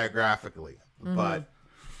autobiographically, but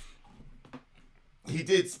he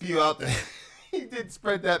did spew out that he did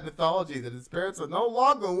spread that mythology that his parents are no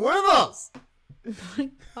longer with us.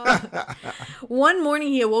 One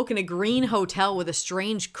morning he awoke in a green hotel with a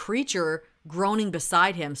strange creature groaning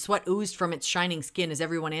beside him. Sweat oozed from its shining skin. Is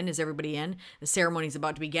everyone in? Is everybody in? The ceremony's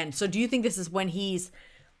about to begin. So do you think this is when he's,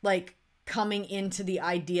 like, coming into the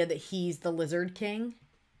idea that he's the Lizard King?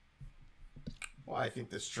 Well, I think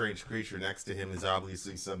the strange creature next to him is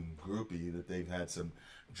obviously some groupie that they've had some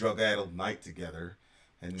drug-addled night together.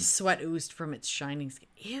 And sweat oozed from its shining skin.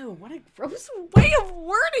 Ew, what a gross way of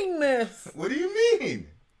wording this. What do you mean?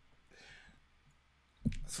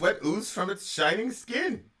 Sweat oozed from its shining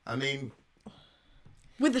skin. I mean...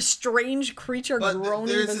 With a strange creature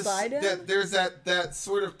groaning beside him? There's that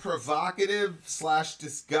sort of provocative /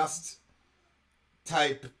 disgust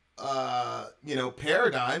type, you know,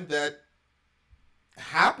 paradigm that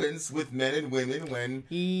happens with men and women when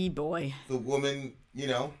boy, the woman, you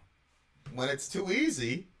know, when it's too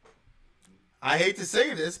easy. I hate to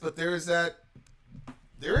say this, but there is a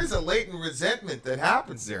latent resentment that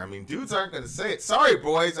happens there. I mean, dudes aren't going to say it. Sorry,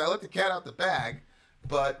 boys, I let the cat out the bag,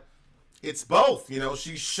 but it's both. You know,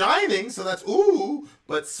 she's shining, so that's ooh,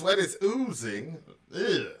 but sweat is oozing,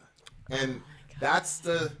 ugh. And that's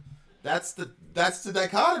the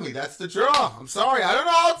dichotomy. That's the draw. I'm sorry. I don't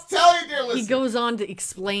know how to tell you, dear listener. He goes on to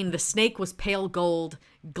explain the snake was pale gold,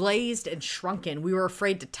 glazed and shrunken. We were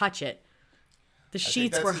afraid to touch it. The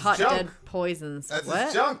sheets were hot, dead poisons. That's what?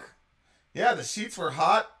 his junk. Yeah, the sheets were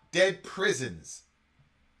hot, dead prisons.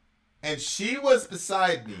 And she was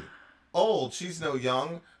beside me. Old. She's no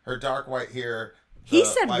young. Her dark white hair. He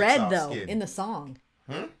said red, though, in the song.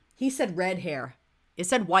 He said red hair. It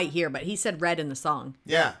said white here, but he said red in the song.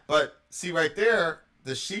 Yeah, but see right there,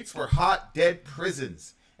 the sheets were hot, dead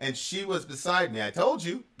prisons. And she was beside me. I told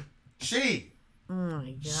you. She. Oh,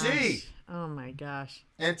 my gosh. She. Oh, my gosh.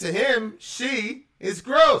 And to him, she is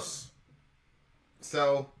gross.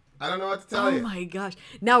 So, I don't know what to tell you. Oh, my gosh.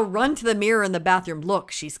 Now run to the mirror in the bathroom. Look,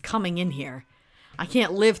 she's coming in here. I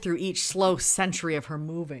can't live through each slow century of her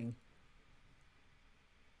moving.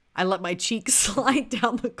 I let my cheeks slide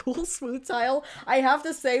down the cool smooth tile. I have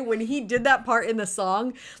to say, when he did that part in the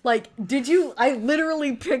song, like, I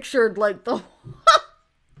literally pictured, like,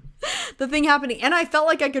 the thing happening. And I felt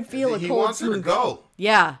like I could feel a cold. He wants her to go.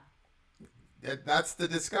 Yeah. That's the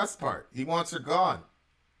disgust part. He wants her gone.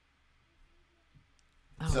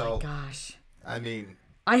 Oh my gosh. I mean,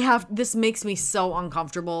 this makes me so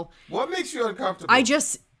uncomfortable. What makes you uncomfortable?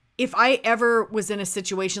 If I ever was in a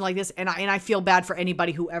situation like this, and I feel bad for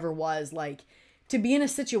anybody who ever was, like, to be in a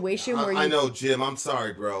situation where I know, Jim. I'm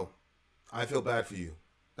sorry, bro. I feel bad for you.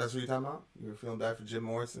 That's what you're talking about? You were feeling bad for Jim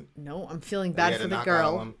Morrison? No, I'm feeling bad for the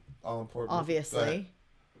girl. All important. Obviously.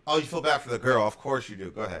 Oh, you feel bad for the girl. Of course you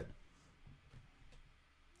do. Go ahead.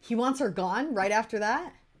 He wants her gone right after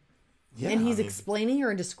that? Yeah. And he's explaining her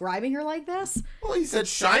and describing her like this? Well, he said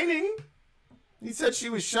shining. He said she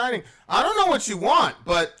was shining. I don't know what you want,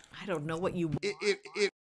 but... I don't know what you want.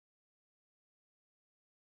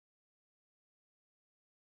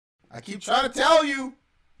 I keep trying to tell you.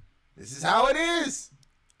 This is how it is.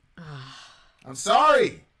 I'm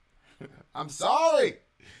sorry. I'm sorry.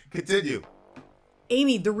 Continue.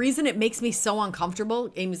 Amy, the reason it makes me so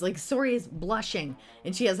uncomfortable, Amy's like, Sori is blushing.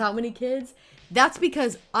 And she has how many kids? That's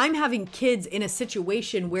because I'm having kids in a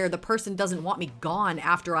situation where the person doesn't want me gone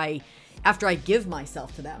after I give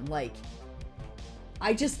myself to them. Like,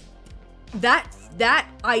 I just, that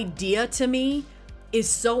idea to me is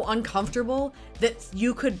so uncomfortable that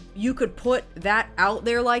you could put that out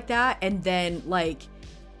there like that, and then like,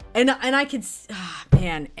 and I could,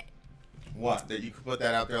 man. What? That you could put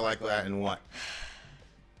that out there like that, and what?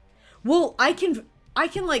 Well, I can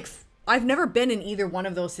like, I've never been in either one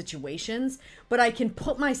of those situations, but I can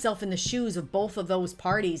put myself in the shoes of both of those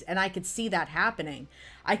parties, and I could see that happening.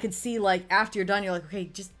 I could see, like, after you're done, you're like, okay,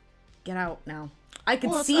 just get out now. I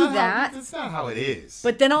could see that. That's not how it is.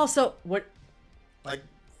 But then also, what? Like,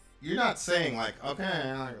 you're not saying, like, okay,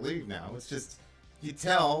 I leave now. It's just, you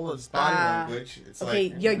tell his body language. It's okay,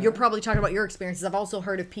 like, yeah, you're probably talking about your experiences. I've also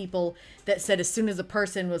heard of people that said as soon as a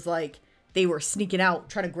person was like, they were sneaking out,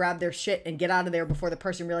 trying to grab their shit and get out of there before the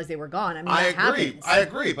person realized they were gone. I mean, I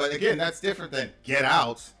agree. But again, that's different than get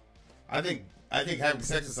out. I think having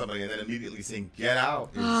sex with somebody and then immediately saying get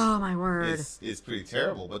out is, oh my word, is pretty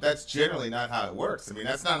terrible. But that's generally not how it works. I mean,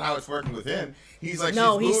 that's not how it's working with him. He's like,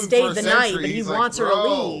 no, he stayed the night, but he wants her to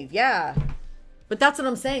leave. Yeah, but that's what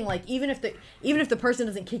I'm saying. Like, even if the person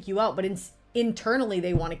doesn't kick you out, but internally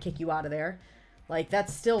they want to kick you out of there, like,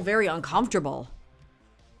 that's still very uncomfortable.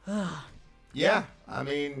 Yeah, I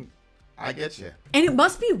mean, I get you. And it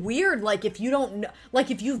must be weird, like, if you don't know,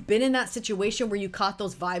 like, if you've been in that situation where you caught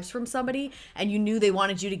those vibes from somebody and you knew they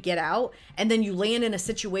wanted you to get out, and then you land in a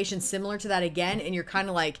situation similar to that again, and you're kind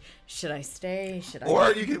of like, should I stay? Should I?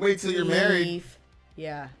 Or you could wait till you're married.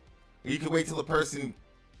 Yeah. You could wait till the person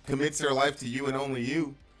commits their life to you and only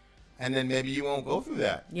you, and then maybe you won't go through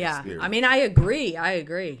that. Yeah, experience. I mean, I agree.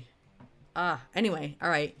 Anyway, all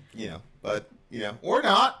right. Or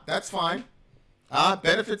not. That's fine.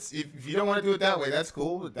 Benefits, if you don't want to do it that way, that's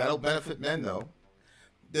cool. That'll benefit men, though.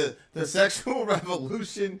 The sexual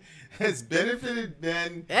revolution has benefited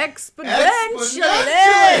men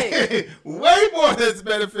exponentially. Way more than it's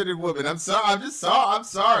benefited women. I'm sorry.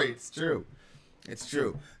 It's true. It's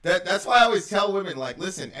true. That's why I always tell women, like,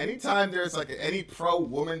 listen, anytime there's like any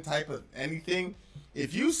pro-woman type of anything,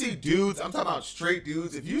 if you see dudes, I'm talking about straight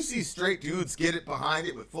dudes, if you see straight dudes get it behind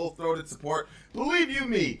it with full-throated support, believe you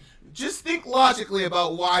me, just think logically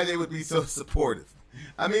about why they would be so supportive.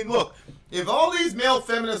 I mean, look, if all these male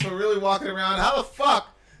feminists were really walking around, how the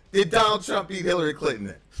fuck did Donald Trump beat Hillary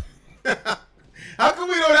Clinton then? How come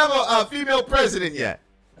we don't have a female president yet?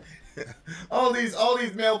 all these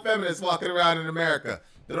male feminists walking around in America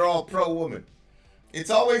that are all pro-woman. It's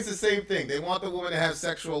always the same thing. They want the woman to have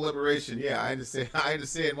sexual liberation. Yeah, I understand. I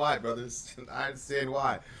understand why, brothers. I understand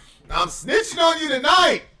why. I'm snitching on you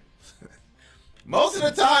tonight. Most of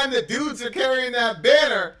the time that dudes are carrying that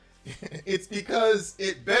banner, it's because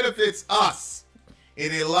it benefits us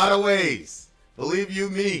in a lot of ways. Believe you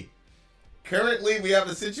me. Currently, we have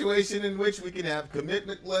a situation in which we can have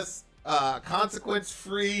commitmentless,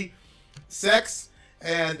 consequence-free sex.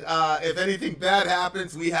 And if anything bad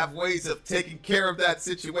happens, we have ways of taking care of that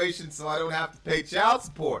situation so I don't have to pay child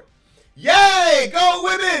support. Yay! Go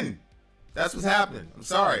women! That's what's happening. I'm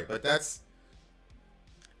sorry, but that's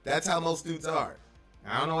how most dudes are.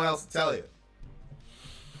 I don't know what else to tell you.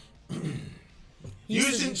 You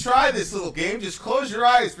should try this little game. Just close your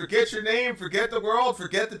eyes. Forget your name. Forget the world.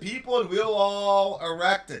 Forget the people. And we'll all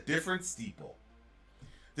erect a different steeple.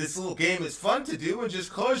 This little game is fun to do. And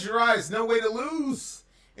just close your eyes. No way to lose.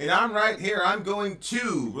 And I'm right here. I'm going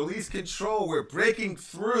to release control. We're breaking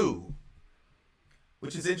through.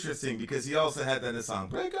 Which is interesting because he also had that in the song.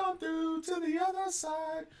 Break on through to the other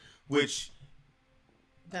side. Which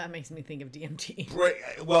That makes me think of DMT.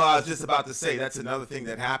 Right. Well, I was just about to say that's another thing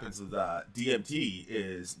that happens with DMT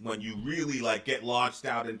is when you really like get launched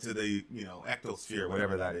out into the ectosphere,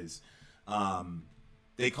 whatever that is.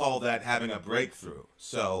 They call that having a breakthrough.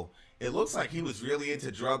 So it looks like he was really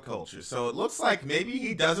into drug culture. So it looks like maybe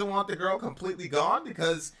he doesn't want the girl completely gone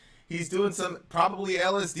because he's doing some probably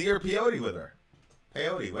LSD or peyote with her.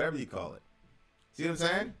 Peyote, whatever you call it. See what I'm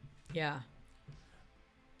saying? Yeah.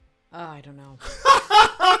 I don't know.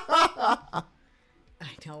 I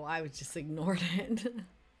know. I was just ignored it.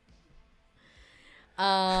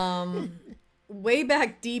 Way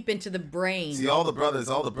back deep into the brain. See, all the brothers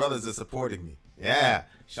are supporting me. Yeah.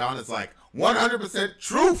 Sean is like 100%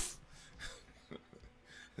 truth.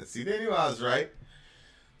 See, they knew I was right.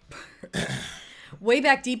 Way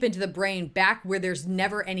back deep into the brain, back where there's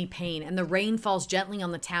never any pain, and the rain falls gently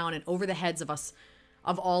on the town and over the heads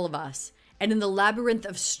of all of us. And in the labyrinth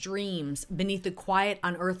of streams, beneath the quiet,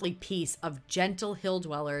 unearthly peace of gentle hill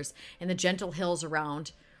dwellers and the gentle hills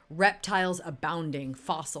around, reptiles abounding,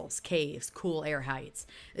 fossils, caves, cool air heights.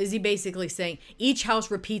 Is he basically saying each house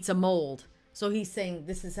repeats a mold? So he's saying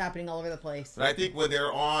this is happening all over the place. But I think when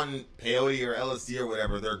they're on peyote or LSD or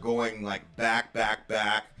whatever, they're going like back,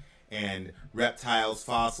 and reptiles,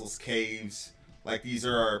 fossils, caves. Like these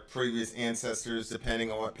are our previous ancestors,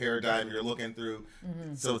 depending on what paradigm you're looking through.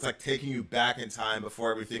 Mm-hmm. So it's like taking you back in time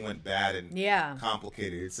before everything went bad and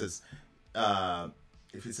complicated. It says,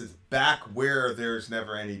 if it says back where there's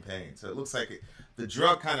never any pain. So it looks like the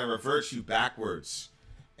drug kind of reverts you backwards,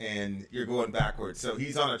 and you're going backwards. So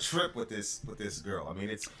he's on a trip with this girl. I mean,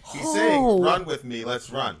 he's saying, "Run with me, let's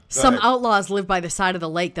run." Some outlaws live by the side of the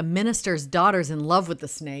lake. The minister's daughter's in love with the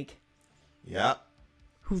snake. Yeah.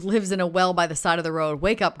 Who lives in a well by the side of the road.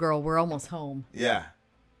 Wake up, girl. We're almost home. Yeah.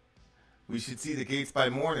 We should see the gates by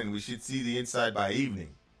morning. We should see the inside by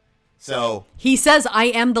evening. So he says, "I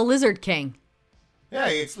am the Lizard King." Yeah,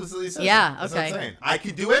 he explicitly says. Yeah. That's okay. What I'm saying. I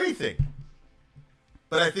could do anything.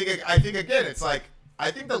 But I think again, it's like I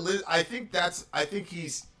think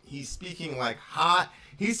he's speaking like hot.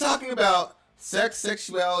 He's talking about sex,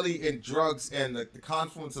 sexuality, and drugs, and the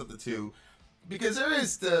confluence of the two, because there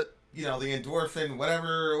is the endorphin,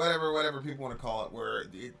 whatever people want to call it, where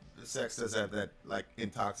the sex does have that like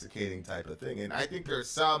intoxicating type of thing. And I think there's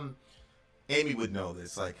some, Amy would know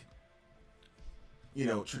this, like,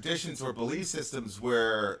 traditions or belief systems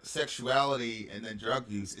where sexuality and then drug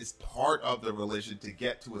use is part of the religion to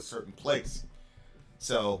get to a certain place.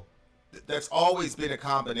 So that's always been a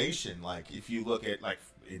combination. Like if you look at like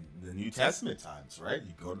in the New Testament times, right?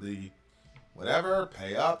 You go to the whatever,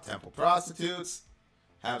 pay up, temple prostitutes,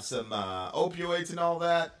 have some opioids and all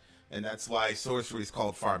that, and that's why sorcery is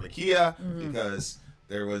called pharmakia, because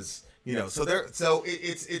there was, so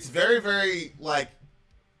it's very, very like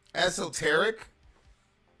esoteric.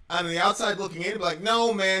 On the outside looking in, like,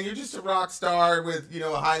 no man, you're just a rock star with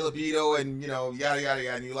a high libido and yada yada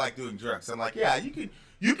yada, and you like doing drugs. I'm like, yeah, you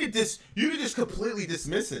could just completely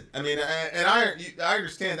dismiss it. I mean, and I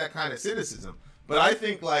understand that kind of cynicism, but I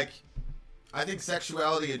think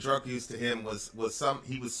sexuality and drug use to him was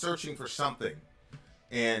he was searching for something,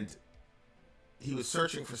 and he was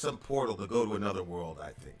searching for some portal to go to another world,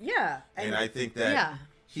 I think. Yeah. And I think that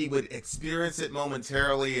he would experience it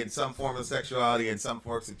momentarily in some form of sexuality and some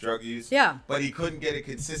forms of drug use. Yeah. But he couldn't get it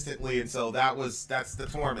consistently, and so that's the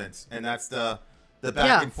torment, and that's the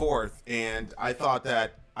back and forth. And I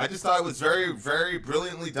just thought it was very, very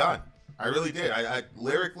brilliantly done. I really did. I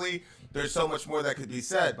lyrically, there's so much more that could be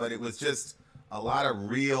said, but it was just a lot of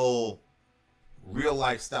real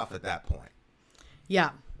life stuff at that point.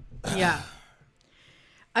 Yeah. Yeah.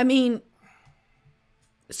 I mean,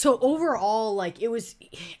 so overall, like, it was,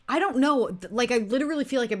 I don't know, like, I literally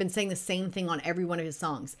feel like I've been saying the same thing on every one of his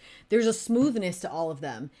songs. There's a smoothness to all of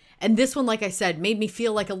them. And this one, like I said, made me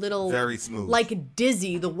feel like a little, very smooth, like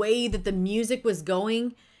dizzy, the way that the music was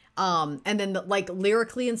going. And then like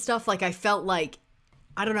lyrically and stuff, like I felt like,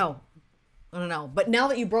 I don't know. But now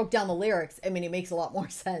that you broke down the lyrics, I mean, it makes a lot more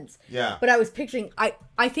sense. Yeah. But I was picturing,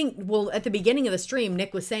 I think, well, at the beginning of the stream,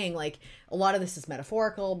 Nick was saying, like, a lot of this is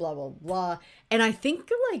metaphorical, blah, blah, blah. And I think,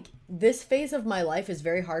 like, this phase of my life is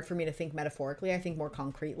very hard for me to think metaphorically. I think more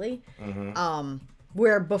concretely. Mm-hmm.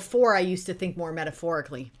 Where before I used to think more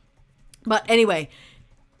metaphorically. But anyway,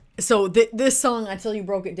 so this song, until you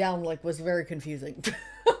broke it down, like, was very confusing.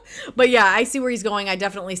 But yeah, I see where he's going. I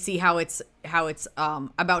definitely see how it's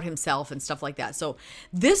about himself and stuff like that. So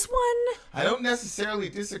this one, I don't necessarily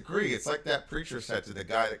disagree. It's like that preacher said to the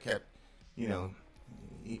guy that kept, he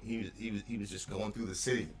was just going through the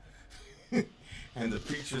city, and the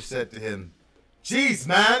preacher said to him, "Geez,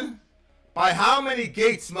 man, by how many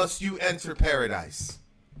gates must you enter paradise?"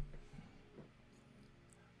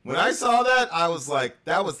 When I saw that, I was like,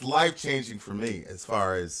 that was life-changing for me as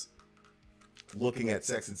far as looking at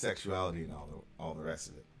sex and sexuality and all the rest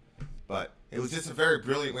of it. But it was just a very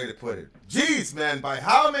brilliant way to put it. Jeez, man, by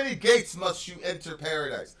how many gates must you enter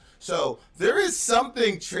paradise? So there is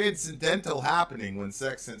something transcendental happening when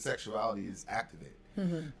sex and sexuality is activated.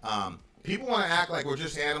 Mm-hmm. People want to act like we're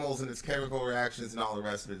just animals and it's chemical reactions and all the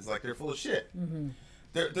rest of it. It's like they're full of shit. Mm-hmm.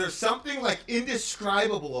 There's something like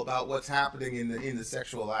indescribable about what's happening in the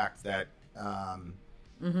sexual act that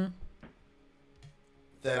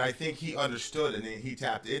that I think he understood and he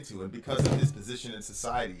tapped into, and because of his position in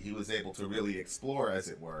society, he was able to really explore, as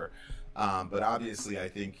it were. But obviously, I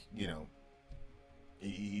think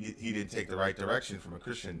he didn't take the right direction from a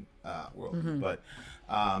Christian world. Mm-hmm. But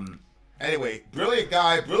anyway, brilliant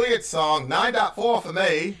guy, brilliant song. 9.4 for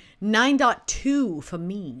me. 9.2 for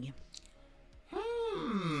me.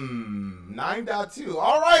 9.2.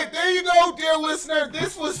 All right, there you go, dear listener.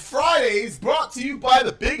 This was Fridays, brought to you by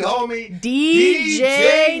the big homie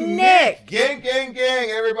DJ Nick. Gang, gang, gang.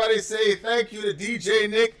 Everybody say thank you to DJ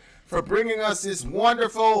Nick for bringing us this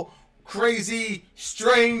wonderful, crazy,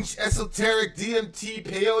 strange, esoteric DMT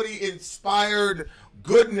peyote-inspired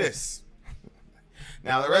goodness.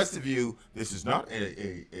 Now, the rest of you, this is not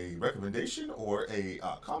a recommendation or a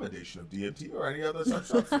commendation of DMT or any other such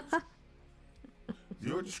substance.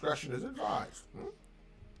 Your discretion is advised.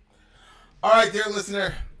 All right, dear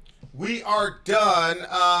listener, we are done.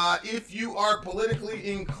 If you are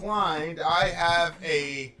politically inclined, I have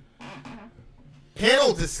a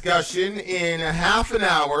panel discussion in a half an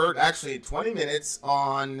hour, actually 20 minutes,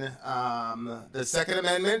 on the Second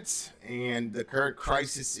Amendment and the current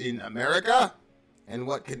crisis in America and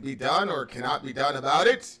what can be done or cannot be done about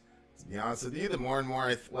it. To be honest with you, the more and more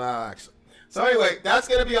actually. So anyway, that's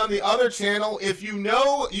going to be on the other channel. If you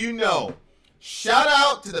know, you know. Shout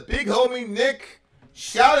out to the big homie Nick.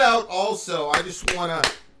 Shout out also, I just want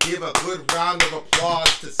to give a good round of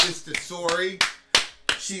applause to Sister Sori.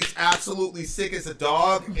 She's absolutely sick as a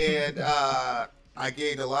dog, and I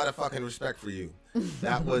gained a lot of fucking respect for you.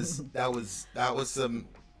 That was some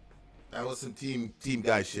team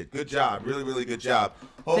guy shit. Good job, really, really good job.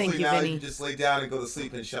 Hopefully now you can just lay down and go to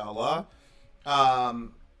sleep, inshallah.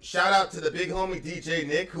 Shout out to the big homie DJ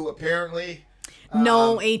Nick, who apparently...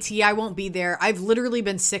 no, AT, I won't be there. I've literally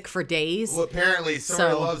been sick for days. Who apparently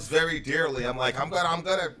Sori loves very dearly. I'm like, I'm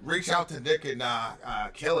gonna reach out to Nick and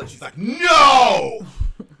kill it. She's like, no!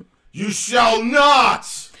 You shall not!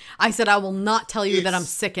 I said, I will not tell you that I'm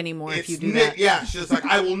sick anymore if you do that. Yeah, she's like,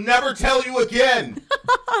 I will never tell you again.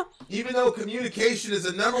 Even though communication is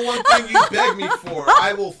the number one thing you beg me for,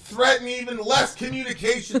 I will threaten even less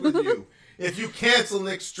communication with you if you cancel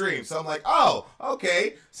Nick's stream. So I'm like, oh,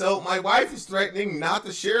 okay. So my wife is threatening not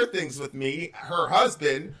to share things with me, her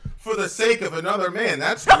husband, for the sake of another man.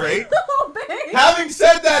 That's great. Oh, having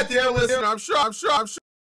said that, dear listener, I'm sure.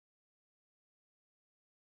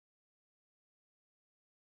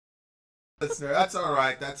 Listener, that's all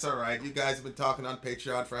right. That's all right. You guys have been talking on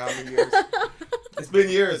Patreon for how many years? It's been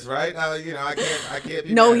years, right? I can't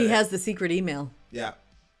be. No, he has the secret email. Yeah.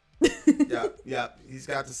 Yeah. He's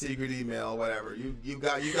got the secret email, whatever. You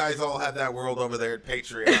guys all have that world over there at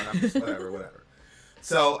Patreon. I'm just whatever.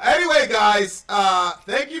 So anyway, guys,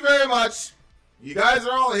 thank you very much. You guys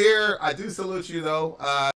are all here. I do salute you though.